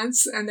excellent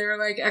hunts, and they're,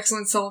 like,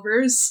 excellent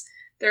solvers.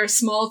 They're a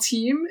small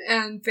team,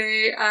 and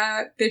they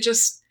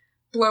just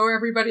blow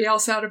everybody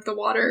else out of the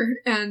water.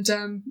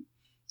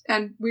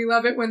 And we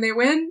love it when they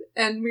win,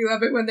 and we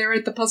love it when they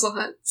write the puzzle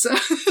hunt. So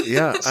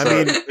yeah, I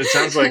mean, it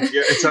sounds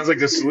like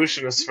the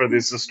solution is for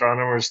these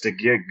astronomers to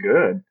get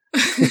good.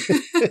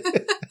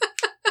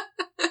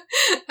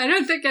 I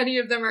don't think any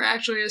of them are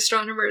actually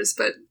astronomers,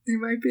 but they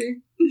might be.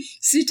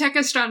 C-Tech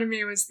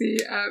Astronomy was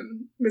the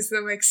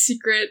like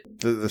secret,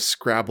 the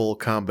Scrabble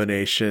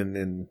combination,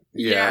 and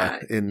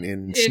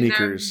in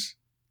sneakers.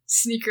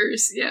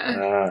 Sneakers,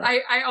 yeah.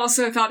 I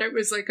also thought it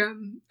was like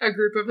a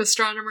group of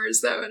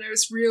astronomers, though, and I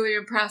was really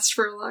impressed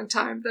for a long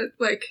time that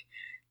like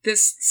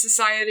this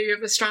society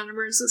of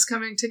astronomers was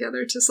coming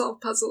together to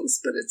solve puzzles,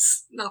 but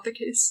it's not the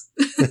case.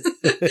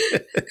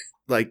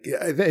 Like,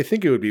 I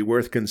think it would be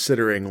worth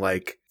considering,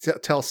 like,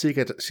 tell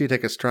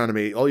CTech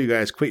Astronomy, all you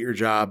guys quit your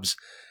jobs.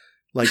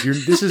 Like,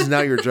 this is now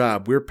your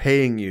job. We're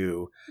paying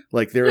you.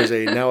 Like, there is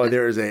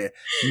a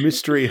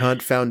Mystery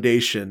Hunt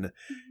Foundation.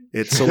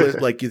 It's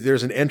like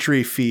there's an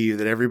entry fee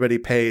that everybody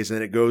pays,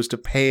 and it goes to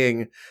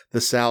paying the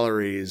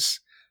salaries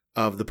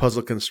of the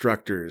puzzle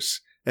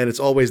constructors. And it's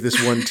always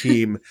this one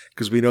team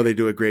because we know they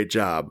do a great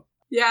job.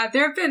 Yeah,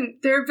 there have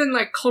been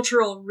like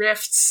cultural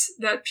rifts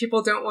that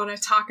people don't want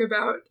to talk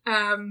about.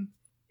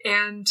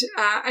 And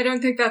I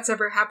don't think that's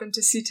ever happened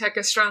to CTech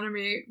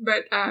Astronomy,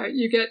 but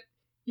you get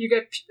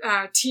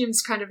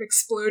teams kind of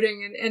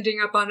exploding and ending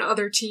up on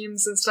other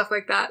teams and stuff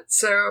like that.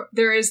 So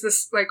there is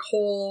this like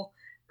whole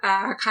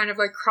kind of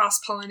like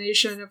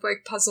cross-pollination of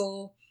like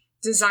puzzle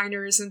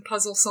designers and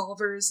puzzle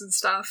solvers and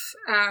stuff.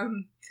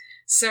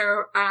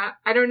 So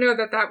I don't know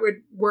that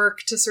would work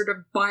to sort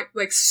of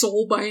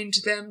soul bind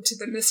them to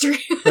the mystery.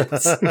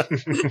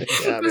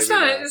 It's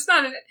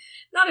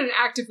not an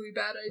actively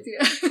bad idea.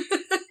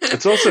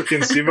 It's also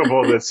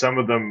conceivable that some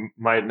of them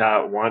might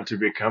not want to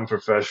become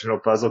professional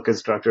puzzle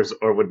constructors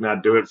or would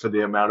not do it for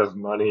the amount of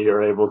money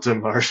you're able to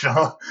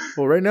marshal.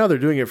 Well, right now they're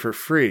doing it for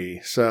free,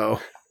 so...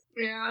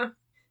 Yeah.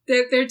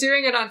 They're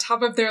doing it on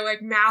top of their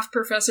like math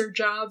professor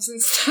jobs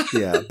and stuff.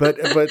 Yeah, but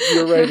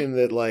you're right in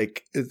that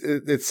like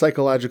it's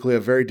psychologically a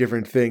very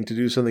different thing to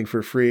do something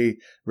for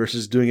free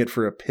versus doing it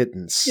for a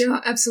pittance.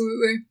 Yeah,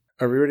 absolutely.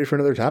 Are we ready for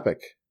another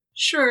topic?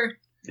 Sure.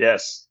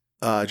 Yes.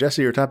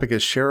 Jesse, your topic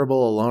is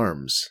shareable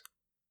alarms.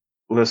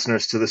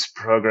 Listeners to this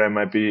program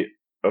might be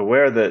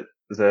aware that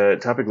the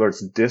Topic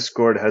Lords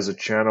Discord has a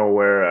channel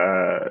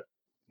where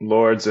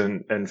lords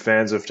and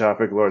fans of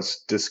Topic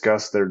Lords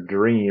discuss their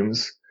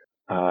dreams.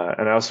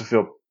 And I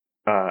also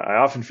I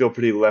often feel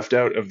pretty left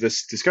out of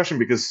this discussion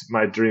because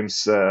my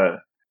dreams,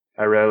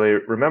 I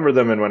rarely remember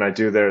them. And when I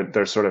do,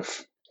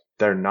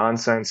 they're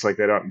nonsense. Like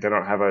they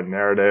don't have a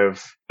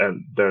narrative,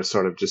 and they're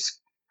sort of just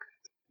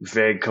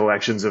vague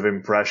collections of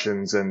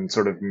impressions and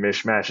sort of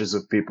mishmashes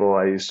of people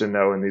I used to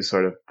know and these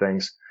sort of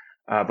things.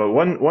 But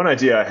one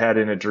idea I had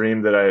in a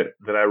dream that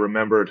I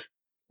remembered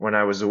when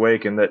I was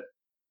awake and that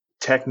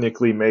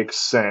technically makes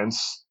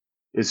sense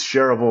is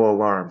shareable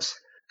alarms.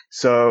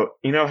 So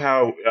you know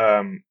how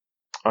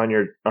on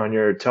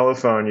your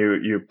telephone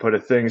you put a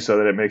thing so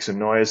that it makes a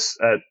noise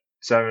at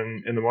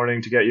 7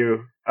 a.m. to get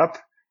you up,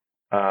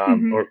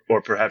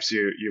 or perhaps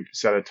you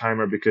set a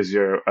timer because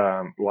your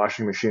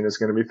washing machine is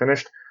going to be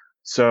finished.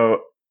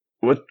 So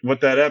what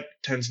that app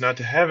tends not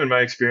to have, in my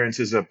experience,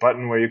 is a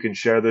button where you can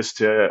share this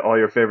to all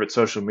your favorite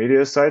social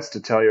media sites to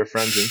tell your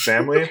friends and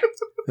family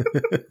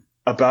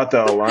about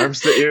the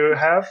alarms that you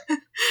have,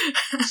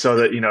 so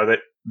that that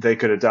they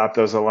could adopt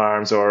those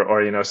alarms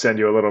or send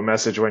you a little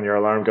message when your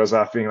alarm goes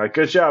off being like,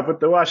 good job with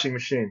the washing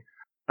machine.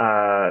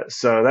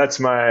 So that's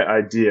my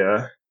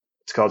idea.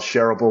 It's called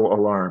shareable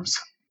alarms.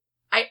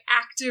 I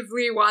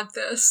actively want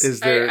this. Is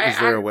there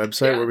a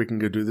website where we can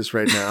go do this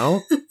right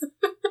now?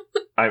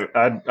 I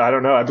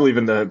don't know. I believe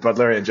in the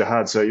Butlerian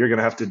Jihad, so you're going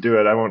to have to do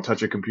it. I won't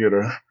touch a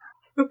computer.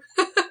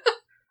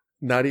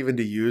 Not even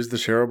to use the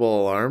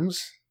shareable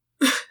alarms?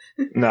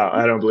 No,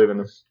 I don't believe in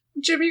them.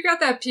 Jim, you got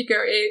that Pico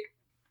 8.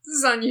 This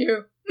is on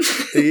you.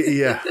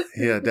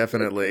 Yeah,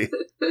 definitely.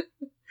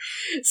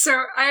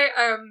 So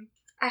I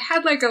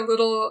had like a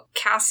little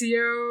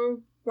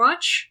Casio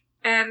watch,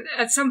 and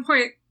at some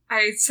point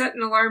I set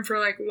an alarm for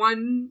like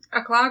 1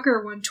 o'clock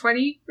or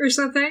 1:20 or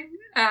something,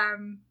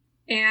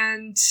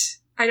 and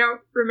I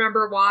don't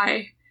remember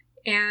why.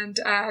 And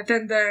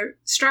then the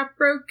strap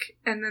broke,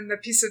 and then the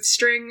piece of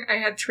string I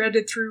had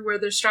threaded through where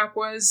the strap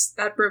was,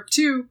 that broke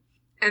too.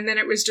 And then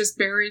it was just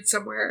buried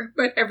somewhere.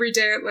 But every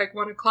day at like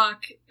 1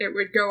 o'clock, it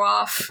would go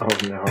off. Oh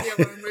no!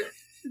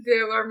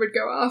 The alarm would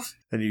go off,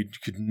 and you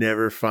could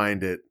never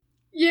find it.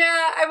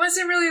 Yeah, I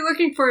wasn't really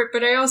looking for it,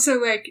 but I also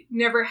like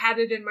never had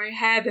it in my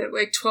head at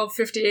like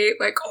 12:58.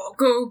 Like, oh,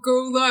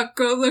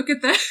 go look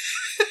at that.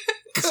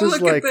 This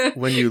is like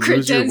when you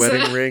lose your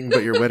wedding ring,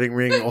 but your wedding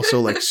ring also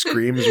like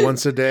screams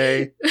once a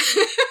day.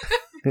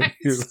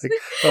 You're like,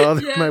 oh,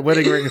 yeah. My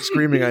wedding ring is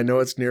screaming. I know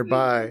it's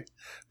nearby,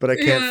 but I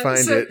can't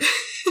find it.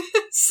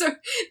 So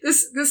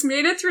this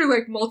made it through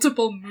like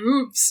multiple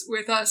moves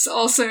with us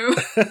also.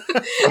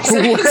 So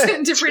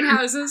in different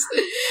houses.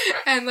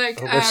 And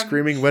like my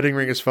screaming wedding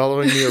ring is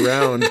following me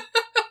around.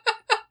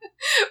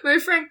 My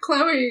friend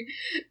Chloe,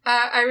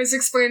 I was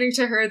explaining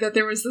to her that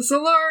there was this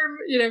alarm,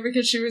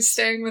 because she was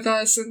staying with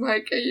us, and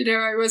like,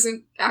 I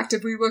wasn't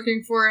actively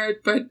looking for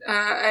it, but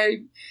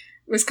I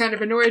was kind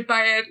of annoyed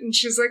by it, and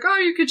she was like, oh,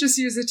 you could just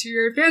use it to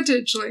your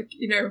advantage, like,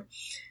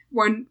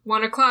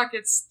 1 o'clock,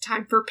 it's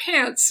time for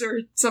pants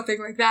or something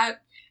like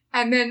that.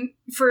 And then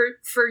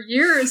for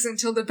years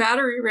until the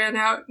battery ran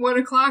out, 1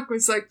 o'clock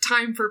was like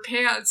time for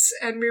pants,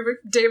 and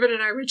David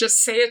and I would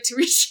just say it to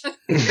each other.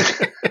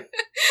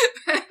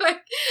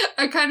 Like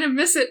I kind of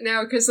miss it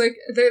now because, like,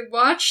 the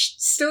watch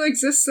still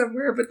exists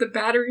somewhere, but the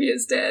battery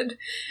is dead.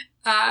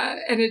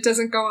 And it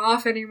doesn't go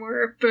off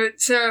anymore.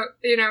 But so,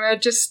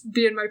 I'd just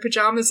be in my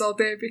pajamas all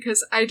day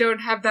because I don't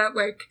have that,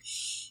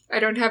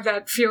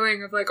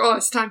 feeling of like, oh,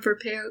 it's time for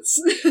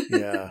pants.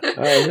 Yeah.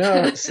 Oh,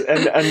 no.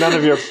 And none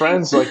of your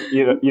friends, like,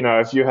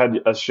 if you had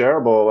a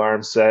shareable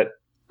alarm set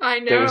I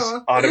that was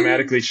know.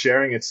 automatically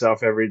sharing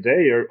itself every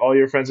day, all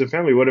your friends and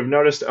family would have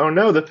noticed, oh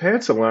no, the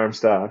pants alarm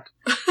stopped.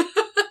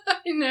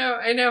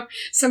 I know.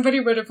 Somebody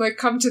would have, like,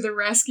 come to the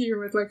rescue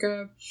with, like,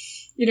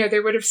 they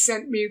would have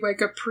sent me, like,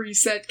 a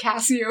preset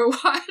Casio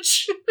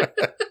watch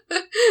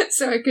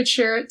so I could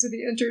share it to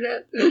the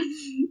internet.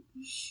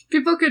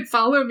 People could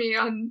follow me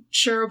on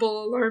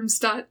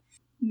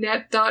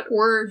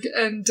shareablealarms.net.org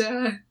and,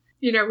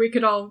 we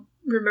could all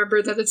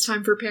remember that it's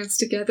time for pants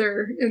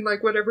together in,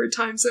 like, whatever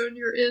time zone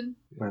you're in.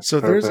 That's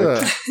So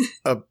perfect.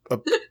 there's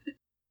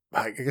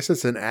I guess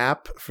it's an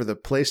app for the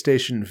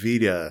PlayStation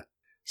Vita.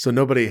 So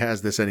nobody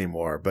has this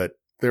anymore, but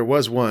there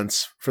was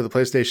once for the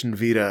PlayStation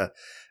Vita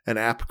an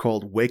app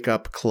called Wake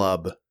Up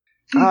Club.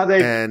 Oh,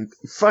 they And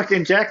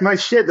fucking jacked my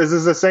shit. This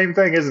is the same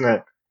thing, isn't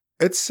it?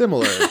 it's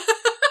similar.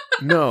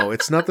 No,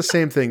 it's not the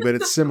same thing, but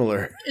it's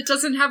similar. It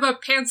doesn't have a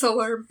pants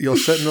alarm. You'll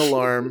set an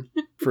alarm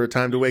for a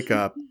time to wake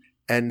up,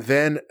 and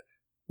then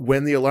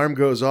when the alarm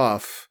goes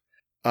off,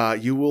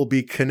 you will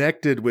be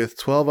connected with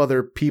 12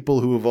 other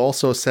people who have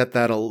also set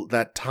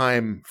that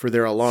time for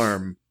their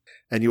alarm,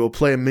 and you will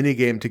play a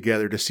minigame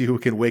together to see who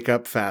can wake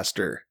up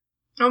faster.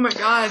 Oh my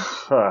god.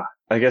 Huh.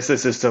 I guess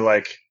this is to,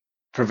 like,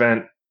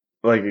 prevent,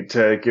 like,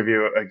 to give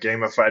you a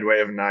gamified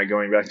way of not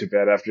going back to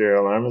bed after your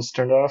alarm is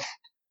turned off.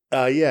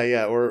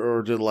 Yeah,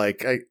 or to,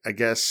 like, I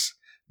guess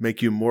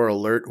make you more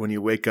alert when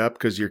you wake up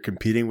because you're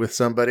competing with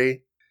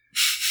somebody.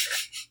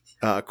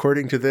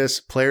 According to this,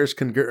 players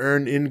can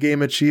earn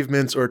in-game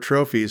achievements or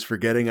trophies for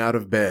getting out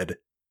of bed.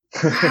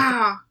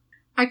 Wow.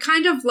 I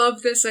kind of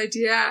love this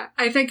idea.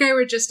 I think I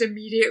would just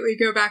immediately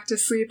go back to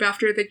sleep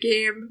after the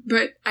game,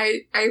 but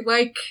I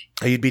like...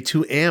 You'd be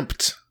too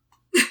amped.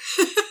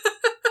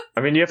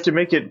 I mean, you have to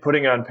make it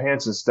putting on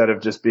pants instead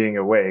of just being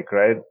awake,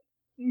 right?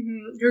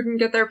 Who can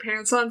get their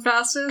pants on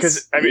fastest?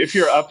 Because, I mean, if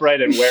you're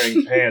upright and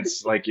wearing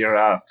pants, like, you're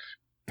up.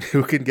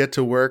 Who can get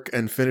to work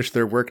and finish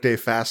their workday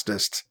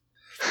fastest.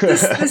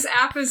 This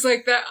app is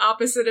like the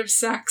opposite of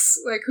sex.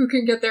 Like, who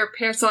can get their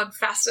pants on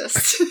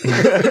fastest?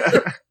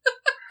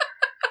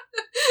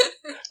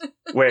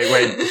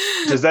 Wait.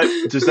 Does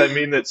that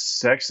mean that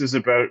sex is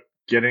about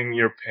getting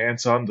your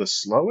pants on the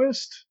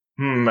slowest?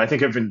 I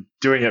think I've been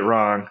doing it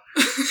wrong.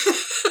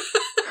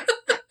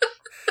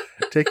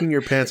 Taking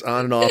your pants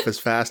on and off as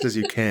fast as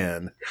you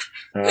can.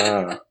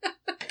 Now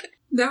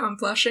I'm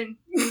blushing.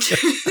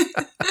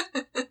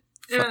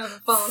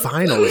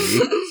 Finally.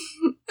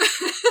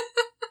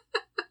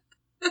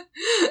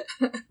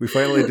 We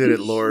finally did it,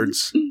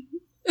 Lords. And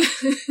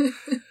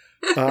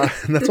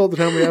that's all the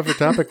time we have for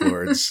Topic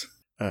Lords.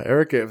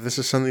 Erica, if this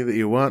is something that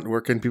you want,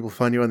 where can people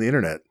find you on the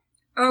internet?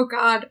 Oh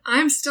god,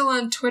 I'm still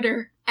on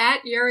Twitter,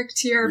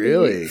 @YerikTRB.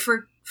 Really?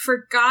 For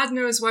God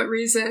knows what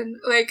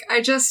reason. Like,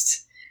 I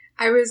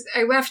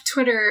left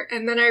Twitter,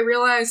 and then I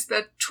realized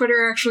that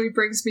Twitter actually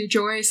brings me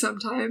joy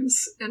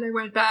sometimes, and I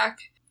went back.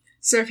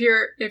 So if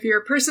you're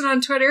a person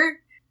on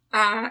Twitter,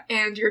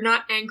 and you're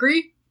not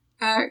angry,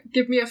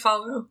 give me a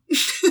follow.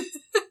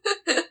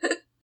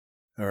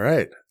 All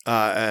right.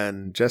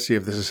 And Jesse,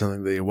 if this is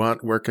something that you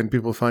want, where can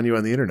people find you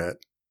on the internet?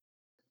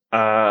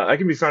 I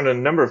can be found in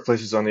a number of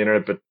places on the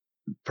internet, but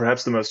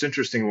perhaps the most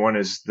interesting one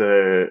is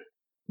the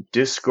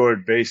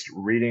Discord-based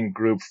reading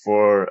group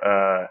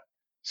for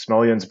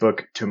Smulyan's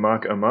book To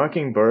Mock a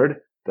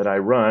Mockingbird that I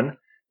run.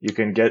 You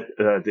can get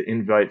the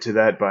invite to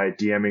that by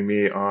DMing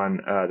me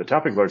on the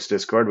Topic Lords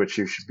Discord, which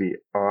you should be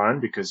on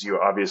because you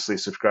obviously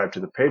subscribe to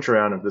the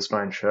Patreon of this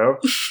fine show.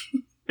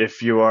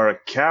 If you are a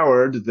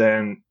coward,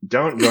 then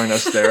don't join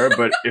us there.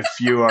 But if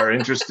you are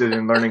interested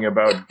in learning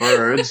about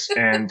birds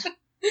and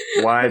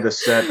why the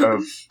set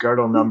of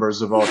Gödel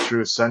numbers of all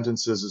true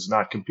sentences is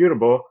not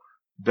computable,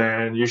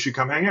 then you should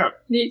come hang out.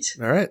 Neat.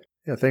 All right.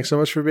 Yeah, thanks so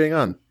much for being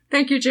on.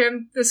 Thank you,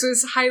 Jim. This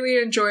was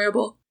highly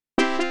enjoyable.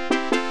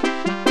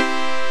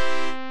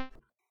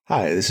 Hi,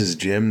 this is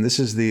Jim. This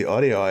is the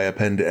audio I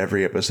append to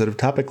every episode of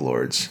Topic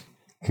Lords.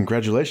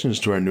 Congratulations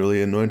to our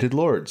newly anointed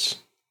lords.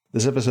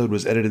 This episode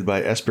was edited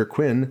by Esper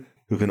Quinn,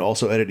 who can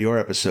also edit your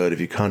episode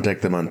if you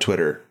contact them on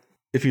Twitter.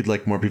 If you'd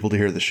like more people to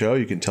hear the show,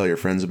 you can tell your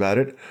friends about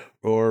it,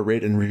 or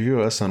rate and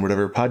review us on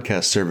whatever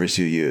podcast service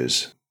you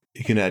use.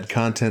 You can add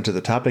content to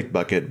the Topic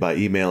Bucket by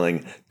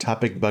emailing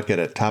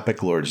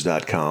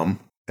topicbucket@topiclords.com,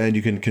 and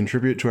you can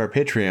contribute to our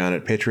Patreon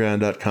at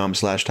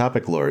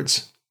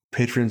patreon.com/topiclords.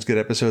 Patrons get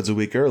episodes a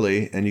week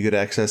early, and you get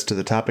access to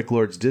the Topic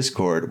Lords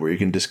Discord, where you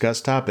can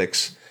discuss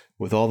topics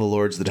with all the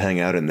lords that hang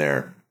out in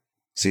there.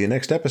 See you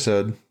next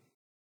episode.